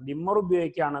കാര്യം പറഞ്ഞു. ഡിമ്മർ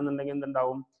ഉപയോഗിക്കുകയാണെന്നുണ്ടെങ്കിൽ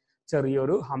എന്തുണ്ടാവും?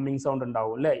 ചെറിയൊരു ഹമ്മിങ് സൗണ്ട്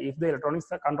ഉണ്ടാവും അല്ലെ. If the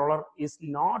electronics controller is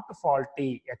not faulty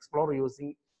explore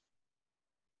using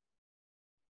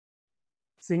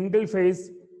single phase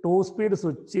 2 speed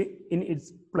switch in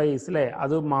its place അല്ലെ.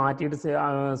 അത് മാറ്റിയിട്ട്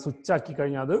സ്വിച്ച് ആക്കി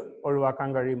കഴിഞ്ഞാൽ അത് ഒഴിവാക്കാൻ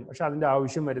കഴിയും. പക്ഷെ അതിന്റെ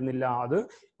ആവശ്യം വരുന്നില്ല. അത്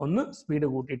ഒന്ന് സ്പീഡ്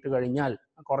കൂട്ടിയിട്ട് കഴിഞ്ഞാൽ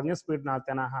കുറഞ്ഞ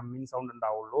സ്പീഡിനകത്താണ് ഹമ്മിങ് സൗണ്ട്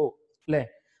ഉണ്ടാവുള്ളൂ അല്ലെ.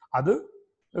 അത്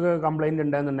കംപ്ലൈന്റ്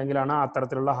ഉണ്ടെന്നുണ്ടെങ്കിലാണ്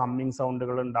അത്തരത്തിലുള്ള ഹമ്മിങ്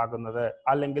സൗണ്ടുകൾ ഉണ്ടാകുന്നത്.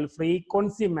 അല്ലെങ്കിൽ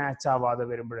ഫ്രീക്വൻസി മാച്ച് ആവാതെ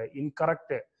വരുമ്പോൾ,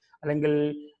 ഇൻകറക്റ്റ് അല്ലെങ്കിൽ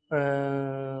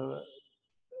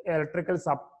ഇലക്ട്രിക്കൽ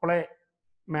സപ്ലൈ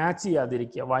മാച്ച്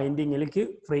ചെയ്യാതിരിക്കുക, വൈൻഡിങ്ങിലേക്ക്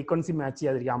ഫ്രീക്വൻസി മാച്ച്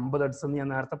ചെയ്യാതിരിക്കുക. 50 ഹെർട്സ് എന്ന് ഞാൻ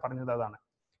നേരത്തെ പറഞ്ഞത് അതാണ്.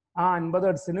 ആ 50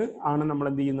 ഹെർട്സിന് ആണ് നമ്മൾ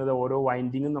എന്ത് ചെയ്യുന്നത്? ഓരോ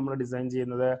വൈൻഡിങ്ങും നമ്മൾ ഡിസൈൻ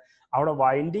ചെയ്യുന്നത്. അവിടെ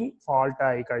വൈൻഡിങ് ഫോൾട്ട്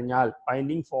ആയി കഴിഞ്ഞാൽ,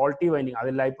 വൈൻഡിങ് ഫോൾട്ടി വൈൻഡിങ്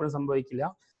അതെല്ലാം ഇപ്പോഴും സംഭവിക്കില്ല.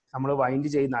 നമ്മൾ വൈൻഡ്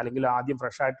ചെയ്യുന്ന അല്ലെങ്കിൽ ആദ്യം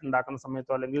ഫ്രഷ് ആയിട്ട് ഉണ്ടാക്കുന്ന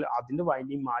സമയത്തോ അല്ലെങ്കിൽ അതിന്റെ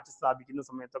വൈൻഡിങ് മാറ്റി സ്ഥാപിക്കുന്ന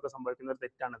സമയത്തൊക്കെ സംഭവിക്കുന്ന ഒരു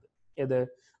തെറ്റാണത്. ഏത്?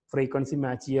 ഫ്രീക്വൻസി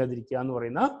മാച്ച് ചെയ്യാതിരിക്കുക എന്ന്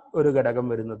പറയുന്ന ഒരു ഘടകം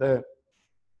വരുന്നത്.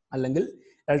 അല്ലെങ്കിൽ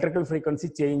ഇലക്ട്രിക്കൽ ഫ്രീക്വൻസി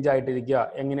ചേഞ്ച് ആയിട്ടിരിക്കുക.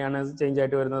 എങ്ങനെയാണ് ചേഞ്ച്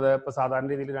ആയിട്ട് വരുന്നത്? ഇപ്പൊ സാധാരണ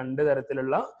രീതിയിൽ 2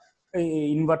 തരത്തിലുള്ള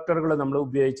ഇൻവെർട്ടറുകൾ നമ്മൾ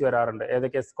ഉപയോഗിച്ച് വരാറുണ്ട്.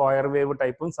 ഏതൊക്കെ? സ്ക്വയർ വേവ്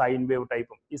ടൈപ്പും സൈൻ വേവ്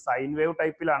ടൈപ്പും. ഈ സൈൻ വേവ്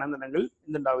ടൈപ്പിലാണെന്നുണ്ടെങ്കിൽ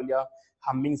എന്തുണ്ടാവില്ല?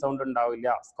 ഹമ്മിങ് സൗണ്ട് ഉണ്ടാവില്ല.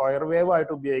 സ്ക്വയർ വേവ്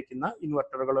ആയിട്ട് ഉപയോഗിക്കുന്ന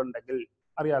ഇൻവെർട്ടറുകൾ ഉണ്ടെങ്കിൽ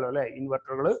അറിയാലോ അല്ലെ,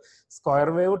 ഇൻവെർട്ടറുകൾ സ്ക്വയർ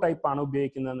വേവ് ടൈപ്പ് ആണ്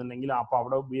ഉപയോഗിക്കുന്നതെന്നുണ്ടെങ്കിൽ അപ്പോൾ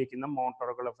അവിടെ ഉപയോഗിക്കുന്ന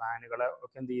മോട്ടോറുകൾ, ഫാനുകൾ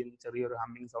ഒക്കെ എന്ത് ചെയ്യും? ചെറിയൊരു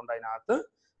ഹമ്മിങ് സൗണ്ട് അതിനകത്ത്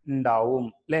ഉണ്ടാവും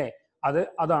അല്ലേ.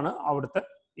 അതാണ് അവിടുത്തെ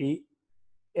ഈ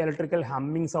ഇലക്ട്രിക്കൽ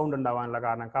ഹമ്മിങ് സൗണ്ട് ഉണ്ടാവാനുള്ള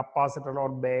കാരണം. കപ്പാസിറ്റർ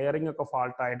ഓർ ബെയറിംഗ് ഒക്കെ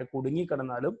ഫാൾട്ട് ആയിട്ട് കുടുങ്ങി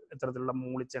കിടന്നാലും ഇത്തരത്തിലുള്ള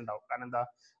മൂളിച്ച ഉണ്ടാവും. കാരണം എന്താ?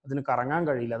 അതിന് കറങ്ങാൻ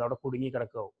കഴിയില്ല, അതവിടെ കുടുങ്ങി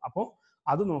കിടക്കാവും. അപ്പോൾ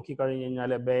അത് നോക്കിക്കഴിഞ്ഞ്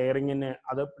കഴിഞ്ഞാൽ ബെയറിങ്ങിന്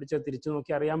അത് പിടിച്ച് തിരിച്ചു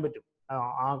നോക്കി അറിയാൻ പറ്റും,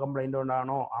 ആ കംപ്ലൈന്റ്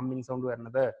കൊണ്ടാണോ ഹമ്മിങ് സൗണ്ട്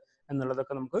വരുന്നത്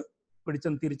എന്നുള്ളതൊക്കെ നമുക്ക്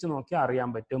തിരിച്ചു നോക്കി അറിയാൻ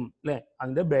പറ്റും അല്ലെ.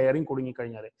 അതിന്റെ ബെയറിംഗ്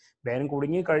കുടുങ്ങിക്കഴിഞ്ഞാൽ, ബെയറിംഗ്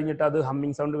കുടുങ്ങി കഴിഞ്ഞിട്ട് അത്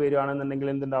ഹമ്മിങ് സൗണ്ട് വരികയാണെന്നുണ്ടെങ്കിൽ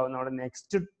എന്തുണ്ടാവും? നമ്മുടെ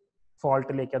നെക്സ്റ്റ്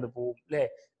ഫോൾട്ടിലേക്ക് അത് പോവും അല്ലെ.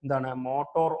 എന്താണ്?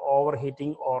 Motor over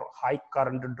heating or high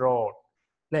current draw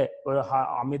അല്ലെ. ഒരു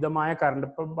അമിതമായ കറണ്ട്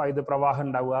വൈദ്യുത പ്രവാഹം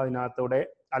ഉണ്ടാവുക അതിനകത്തൂടെ,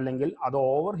 അല്ലെങ്കിൽ അത്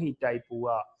ഓവർ ഹീറ്റ് ആയി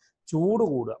പോവുക, ചൂട്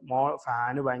കൂടുക,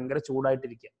 ഫാന് ഭയങ്കര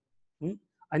ചൂടായിട്ടിരിക്കുക.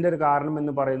 അതിന്റെ ഒരു കാരണം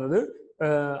എന്ന് പറയുന്നത്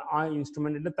ആ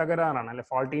ഇൻസ്ട്രുമെന്റിന്റെ തകരാറാണ് അല്ലെ,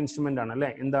 ഫാൾട്ടി ഇൻസ്ട്രുമെന്റ് ആണ്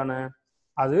അല്ലെ. എന്താണ്?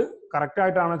 അത് കറക്റ്റ്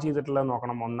ആയിട്ടാണോ ചെയ്തിട്ടുള്ളത്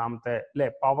നോക്കണം, ഒന്നാമത്തെ അല്ലെ.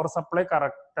 പവർ സപ്ലൈ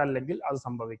കറക്റ്റ് അല്ലെങ്കിൽ അത്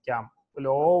സംഭവിക്കാം.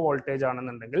 ലോ വോൾട്ടേജ്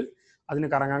ആണെന്നുണ്ടെങ്കിൽ അതിന്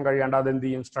കറങ്ങാൻ കഴിയാണ്ട് അത് എന്ത്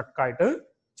ചെയ്യും? സ്ട്രക്കായിട്ട്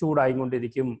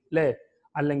ചൂടായിക്കൊണ്ടിരിക്കും അല്ലെ.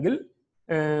 അല്ലെങ്കിൽ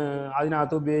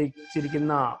അതിനകത്ത്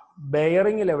ഉപയോഗിച്ചിരിക്കുന്ന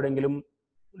ബെയറിങ്ങിൽ എവിടെയെങ്കിലും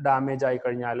ഡാമേജ് ആയി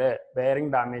കഴിഞ്ഞാൽ,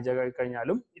 ബെയറിംഗ് ഡാമേജ് ആയി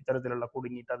കഴിഞ്ഞാലും ഇത്തരത്തിലുള്ള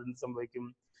കുടുങ്ങിയിട്ട് അതെന്ത് സംഭവിക്കും?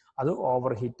 അത്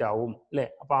ഓവർ ഹീറ്റ് ആവും അല്ലെ.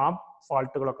 അപ്പൊ ആ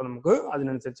ഫാൾട്ടുകളൊക്കെ നമുക്ക്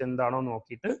അതിനനുസരിച്ച് എന്താണോ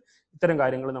നോക്കിയിട്ട് ഇത്തരം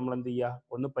കാര്യങ്ങൾ നമ്മൾ എന്ത് ചെയ്യുക?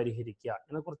 ഒന്ന് പരിഹരിക്കുക.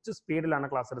 എന്നാൽ കുറച്ച് സ്പീഡിലാണ്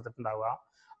ക്ലാസ് എടുത്തിട്ടുണ്ടാവുക.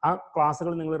 ആ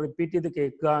ക്ലാസ്സുകൾ നിങ്ങൾ റിപ്പീറ്റ് ചെയ്ത്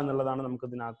കേൾക്കുക എന്നുള്ളതാണ് നമുക്ക്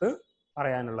ഇതിനകത്ത്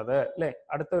പറയാനുള്ളത് അല്ലെ.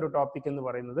 അടുത്ത ഒരു ടോപ്പിക് എന്ന്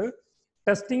പറയുന്നത്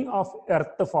ടെസ്റ്റിംഗ് ഓഫ്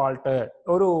എർത്ത് ഫാൾട്ട്.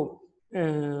 ഒരു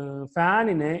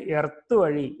ഫാനിന്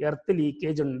എർത്ത്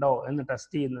ലീക്കേജ് ഉണ്ടോ എന്ന്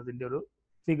ടെസ്റ്റ് ചെയ്യുന്നതിന്റെ ഒരു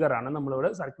ഫിഗർ ആണ് നമ്മളിവിടെ,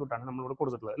 സർക്യൂട്ടാണ് നമ്മളിവിടെ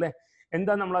കൊടുത്തിട്ടുള്ളത് അല്ലെ.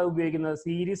 എന്താ നമ്മൾ അത് ഉപയോഗിക്കുന്നത്?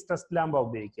 സീരീസ് ടെസ്റ്റ് ലാമ്പാണ്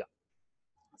ഉപയോഗിക്കുക.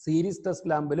 സീരീസ് ടെസ്റ്റ്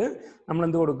ലാമ്പിൽ നമ്മൾ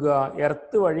എന്ത് കൊടുക്കുക?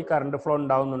 എർത്ത് വഴി കറണ്ട് ഫ്ലോ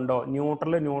ഉണ്ടാവുന്നുണ്ടോ,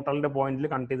 ന്യൂട്രലിന്റെ പോയിന്റിൽ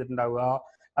കണക്ട് ചെയ്തിട്ടുണ്ടാവുക,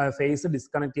 ഫേസ്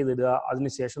ഡിസ്കണക്ട് ചെയ്തിടുക.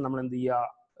 അതിനുശേഷം നമ്മൾ എന്ത്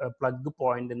ചെയ്യുക? പ്ലഗ്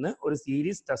പോയിന്റിൽ നിന്ന് ഒരു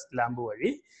സീരീസ് ടെസ്റ്റ് ലാമ്പ്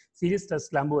വഴി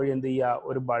എന്ത് ചെയ്യുക?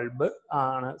 ഒരു ബൾബ്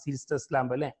ആണ് സീരീസ് ടെസ്റ്റ്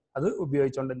ലാമ്പ് അല്ലെ. അത്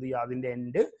ഉപയോഗിച്ചുകൊണ്ട് എന്ത് ചെയ്യുക? അതിന്റെ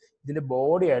എൻഡ് ഇതിന്റെ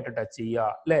ബോഡി ആയിട്ട് ടച്ച് ചെയ്യുക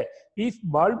അല്ലെ. If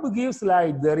bulb gives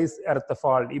light there is earth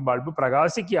fault. ഈ ബൾബ്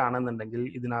പ്രകാശിക്കുകയാണെന്നുണ്ടെങ്കിൽ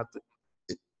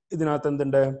ഇതിനകത്ത്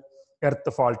എന്തുണ്ട്?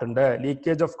 എർത്ത് ഫാൾട്ട് ഉണ്ട്.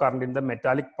 Leakage of current in the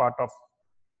metallic part of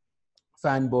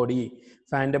fan body.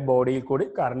 ഫാനിന്റെ ബോഡിയിൽ കൂടി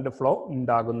കറണ്ട് ഫ്ലോ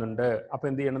ഉണ്ടാകുന്നുണ്ട്. അപ്പൊ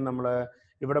എന്ത് ചെയ്യണം? നമ്മൾ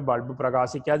ഇവിടെ ബൾബ്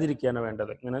പ്രകാശിക്കാതിരിക്കുകയാണ്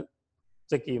വേണ്ടത്. ഇങ്ങനെ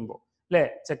ചെക്ക് ചെയ്യുമ്പോൾ അല്ലെ.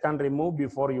 Check and remove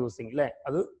before using അല്ലെ.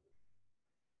 അത്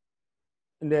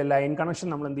ലൈൻ കണക്ഷൻ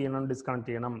നമ്മൾ എന്ത് ചെയ്യണം? ഡിസ്കണക്ട്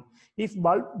ചെയ്യണം. If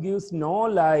bulb gives no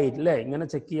light അല്ലെ, ഇങ്ങനെ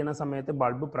ചെക്ക് ചെയ്യുന്ന സമയത്ത്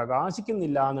ബൾബ്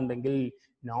പ്രകാശിക്കുന്നില്ല എന്നുണ്ടെങ്കിൽ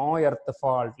നോ എർത്ത്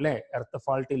ഫാൾട്ട് അല്ലെ, എർത്ത്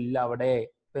ഫാൾട്ട് ഇല്ല അവിടെ.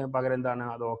 പകരം എന്താണ്?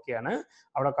 അത് ഓക്കെയാണ്,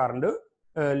 അവിടെ കറണ്ട്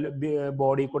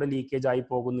ബോഡി കൂടെ ലീക്കേജ് ആയി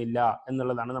പോകുന്നില്ല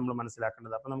എന്നുള്ളതാണ് നമ്മൾ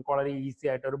മനസ്സിലാക്കേണ്ടത്. അപ്പൊ നമുക്ക് വളരെ ഈസി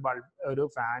ആയിട്ട് ഒരു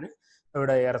ഫാന്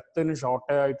ഇവിടെ എർത്തിന്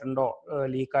ഷോർട്ട് ആയിട്ടുണ്ടോ,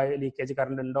 ലീക്കേജ്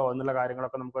കറണ്ട് ഉണ്ടോ എന്നുള്ള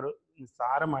കാര്യങ്ങളൊക്കെ നമുക്കൊരു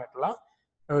നിസ്സാരമായിട്ടുള്ള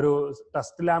ഒരു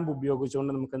ടെസ്റ്റ് ലാമ്പ്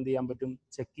ഉപയോഗിച്ചുകൊണ്ട് നമുക്ക് എന്ത് ചെയ്യാൻ പറ്റും?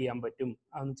 ചെക്ക് ചെയ്യാൻ പറ്റും.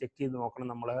 അതൊന്ന് ചെക്ക് ചെയ്ത്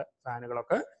നോക്കണം നമ്മളെ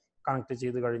ഫാനുകളൊക്കെ കണക്ട്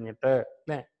ചെയ്ത് കഴിഞ്ഞിട്ട്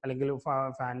അല്ലെ. അല്ലെങ്കിൽ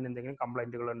ഫാനിന് എന്തെങ്കിലും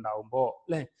കംപ്ലൈന്റുകൾ ഉണ്ടാവുമ്പോൾ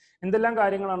അല്ലെ. എന്തെല്ലാം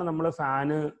കാര്യങ്ങളാണ് നമ്മൾ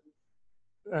ഫാന്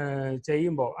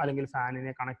ചെയ്യുമ്പോൾ അല്ലെങ്കിൽ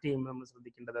ഫാനിനെ കണക്ട് ചെയ്യുമ്പോൾ നമ്മൾ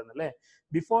ശ്രദ്ധിക്കേണ്ടത് എന്നല്ലേ.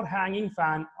 ബിഫോർ ഹാങ്ങിങ്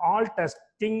fan all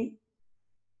testing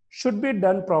should be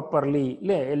done properly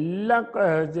അല്ലെ. എല്ലാ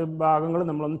ഭാഗങ്ങളും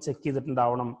നമ്മളൊന്ന് ചെക്ക്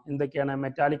ചെയ്തിട്ടുണ്ടാവണം. എന്തൊക്കെയാണ്?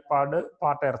 മെറ്റാലിക്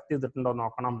പാർട്ട് എർത്ത് ചെയ്തിട്ടുണ്ടോ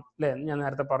നോക്കണം അല്ലെ. ഞാൻ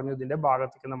നേരത്തെ പറഞ്ഞു ഇതിന്റെ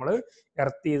ഭാഗത്തേക്ക് നമ്മൾ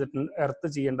എർത്ത്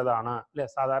ചെയ്യേണ്ടതാണ് അല്ലെ.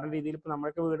 സാധാരണ രീതിയിൽ ഇപ്പൊ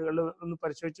നമ്മളൊക്കെ വീടുകളിൽ ഒന്ന്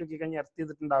പരിശോധിച്ച് നോക്കി കഴിഞ്ഞാൽ എർത്ത്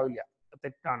ചെയ്തിട്ടുണ്ടാവില്ല,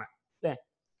 തെറ്റാണ് അല്ലെ.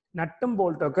 നട്ടും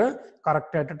ബോൾട്ടും ഒക്കെ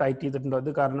കറക്റ്റ് ആയിട്ട് ടൈറ്റ് ചെയ്തിട്ടുണ്ടോ?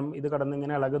 ഇത് കാരണം ഇത് കടന്ന്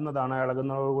ഇങ്ങനെ ഇളകുന്നതാണ്.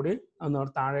 ഇളകുന്നതോടുകൂടി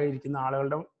താഴെ ഇരിക്കുന്ന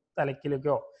ആളുകളുടെ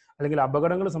തലക്കിലേക്കോ അല്ലെങ്കിൽ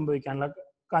അപകടങ്ങൾ സംഭവിക്കാനുള്ള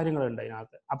കാര്യങ്ങളുണ്ട്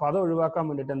അതിനകത്ത്. അപ്പൊ അത് ഒഴിവാക്കാൻ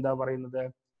വേണ്ടിയിട്ട് എന്താ പറയുന്നത്?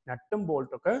 നട്ടും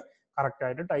ബോൾട്ടും ഒക്കെ കറക്റ്റ്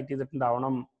ആയിട്ട് tight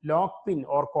ചെയ്തിട്ടുണ്ടാവണം. Lock pin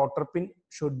or quarter pin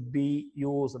should be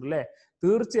used അല്ലെ.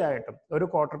 തീർച്ചയായിട്ടും ഒരു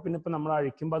ക്വാർട്ടർ പിൻ ഇപ്പൊ നമ്മൾ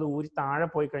അഴിക്കുമ്പോൾ അത് ഊരി താഴെ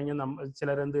പോയി കഴിഞ്ഞാൽ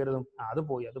ചിലരെന്ത് കരുതും? അത്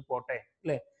പോയി, അത് പോട്ടെ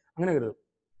അല്ലെ, അങ്ങനെ കരുതും.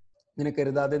 ഇങ്ങനെ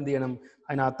കരുതാതെ എന്ത് ചെയ്യണം?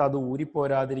 അതിനകത്ത് അത്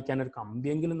ഊരിപ്പോരാതിരിക്കാൻ ഒരു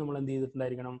കമ്പിയെങ്കിലും നമ്മൾ എന്ത്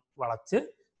ചെയ്തിട്ടുണ്ടായിരിക്കണം? വളച്ച്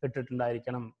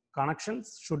ഇട്ടിട്ടുണ്ടായിരിക്കണം.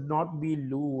 Connections should not be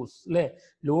loose അല്ലെ.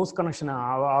 ലൂസ് കണക്ഷൻ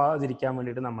ആവാതിരിക്കാൻ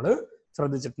വേണ്ടിയിട്ട് നമ്മൾ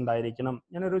ശ്രദ്ധിച്ചിട്ടുണ്ടായിരിക്കണം.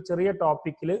 ഞാനൊരു ചെറിയ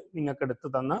ടോപ്പിക്കിൽ നിങ്ങൾക്ക് എടുത്തു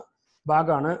തന്ന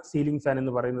ഭാഗമാണ് സീലിംഗ് ഫാൻ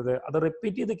എന്ന് പറയുന്നത്. അത്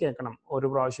റിപ്പീറ്റ് ചെയ്ത് കേൾക്കണം. ഒരു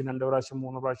പ്രാവശ്യം, 2 പ്രാവശ്യം,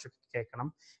 3 പ്രാവശ്യം കേൾക്കണം.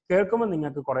 കേൾക്കുമ്പോൾ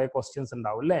നിങ്ങൾക്ക് കുറെ ക്വസ്റ്റ്യൻസ്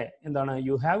ഉണ്ടാവും അല്ലേ? എന്താണ്,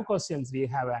 you have questions, we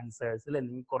have answers അല്ലെ?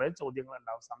 നിങ്ങൾക്ക് കുറെ ചോദ്യങ്ങൾ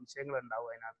ഉണ്ടാവും, സംശയങ്ങൾ ഉണ്ടാവും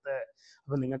അതിനകത്ത്.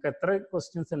 അപ്പൊ നിങ്ങൾക്ക് എത്ര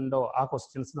ക്വസ്റ്റ്യൻസ് ഉണ്ടോ ആ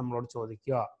ക്വസ്റ്റ്യൻസ് നമ്മളോട്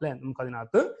ചോദിക്കുക അല്ലെ? നമുക്ക്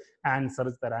അതിനകത്ത് ആൻസർ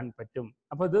തരാൻ പറ്റും.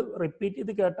 അപ്പൊ ഇത് റിപ്പീറ്റ്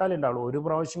ചെയ്ത് കേട്ടാലേ ഉണ്ടാവുള്ളൂ. ഒരു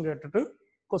പ്രാവശ്യം കേട്ടിട്ട്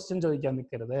ക്വസ്റ്റ്യൻ ചോദിക്കാൻ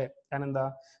നിൽക്കരുത്. കാരണം എന്താ,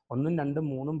 1, 2,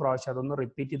 3 പ്രാവശ്യം അതൊന്ന്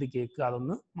റിപ്പീറ്റ് ചെയ്ത് കേൾക്കുക,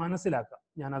 അതൊന്ന് മനസ്സിലാക്കുക.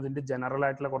 ഞാൻ അതിന്റെ ജനറൽ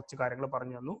ആയിട്ടുള്ള കുറച്ച് കാര്യങ്ങൾ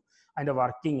പറഞ്ഞു തന്നു. അതിന്റെ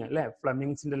വർക്കിംഗ് അല്ലെ,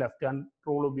 ഫ്ലെമിങ്സിന്റെ ലെഫ്റ്റ് ഹാൻഡ്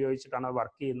റൂൾ ഉപയോഗിച്ചിട്ടാണ്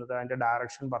വർക്ക് ചെയ്യുന്നത്. അതിന്റെ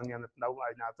ഡയറക്ഷൻ പറഞ്ഞു തന്നിട്ടുണ്ടാവും.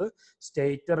 അതിനകത്ത്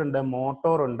സ്റ്റേറ്റർ ഉണ്ട്,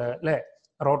 മോട്ടോർ ഉണ്ട് അല്ലെ,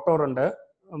 റോട്ടോർ ഉണ്ട്.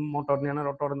 മോട്ടോറിനെയാണ്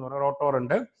റോട്ടോർ എന്ന് പറയുന്നത്. റോട്ടോർ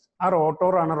ഉണ്ട്. ആ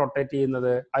റോട്ടോറാണ് റൊട്ടേറ്റ്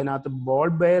ചെയ്യുന്നത്. അതിനകത്ത് ബോൾ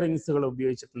ബെയറിങ്സുകൾ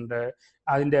ഉപയോഗിച്ചിട്ടുണ്ട്.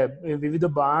 അതിന്റെ വിവിധ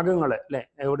ഭാഗങ്ങൾ അല്ലെ,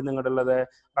 എവിടെ നിങ്ങളുടെ ഉള്ളത്,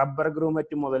 റബ്ബർ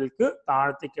ഗ്രൂമറ്റ് മുതൽക്ക്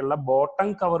താഴത്തേക്കുള്ള ബോട്ടം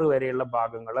കവർ വരെയുള്ള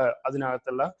ഭാഗങ്ങൾ,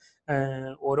 അതിനകത്തുള്ള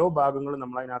ഓരോ ഭാഗങ്ങളും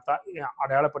നമ്മൾ അതിനകത്ത്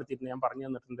അടയാളപ്പെടുത്തിയിട്ട് ഞാൻ പറഞ്ഞു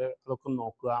തന്നിട്ടുണ്ട്. അതൊക്കെ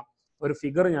നോക്കുക. ഒരു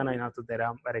ഫിഗർ ഞാൻ അതിനകത്ത്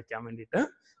തരാം വരയ്ക്കാൻ വേണ്ടിയിട്ട്,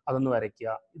 അതൊന്ന്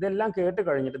വരയ്ക്കുക. ഇതെല്ലാം കേട്ട്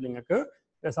കഴിഞ്ഞിട്ട് നിങ്ങൾക്ക്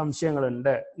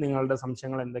സംശയങ്ങളുണ്ട്, നിങ്ങളുടെ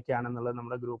സംശയങ്ങൾ എന്തൊക്കെയാണെന്നുള്ളത്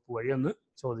നമ്മുടെ ഗ്രൂപ്പ് വഴി ഒന്ന്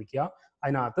ചോദിക്കുക.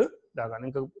 അതിനകത്ത് ഇതാകാം.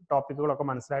 നിങ്ങൾക്ക് ടോപ്പിക്കുകളൊക്കെ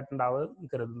മനസ്സിലായിട്ടുണ്ടാവും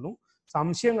കരുതുന്നു.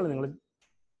 സംശയങ്ങൾ നിങ്ങൾ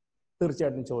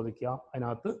തീർച്ചയായിട്ടും ചോദിക്കുക.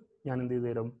 അതിനകത്ത് ഞാൻ എന്ത് ചെയ്തു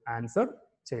തരും, ആൻസർ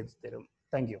ചെയ്തു തരും.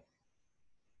 Thank you.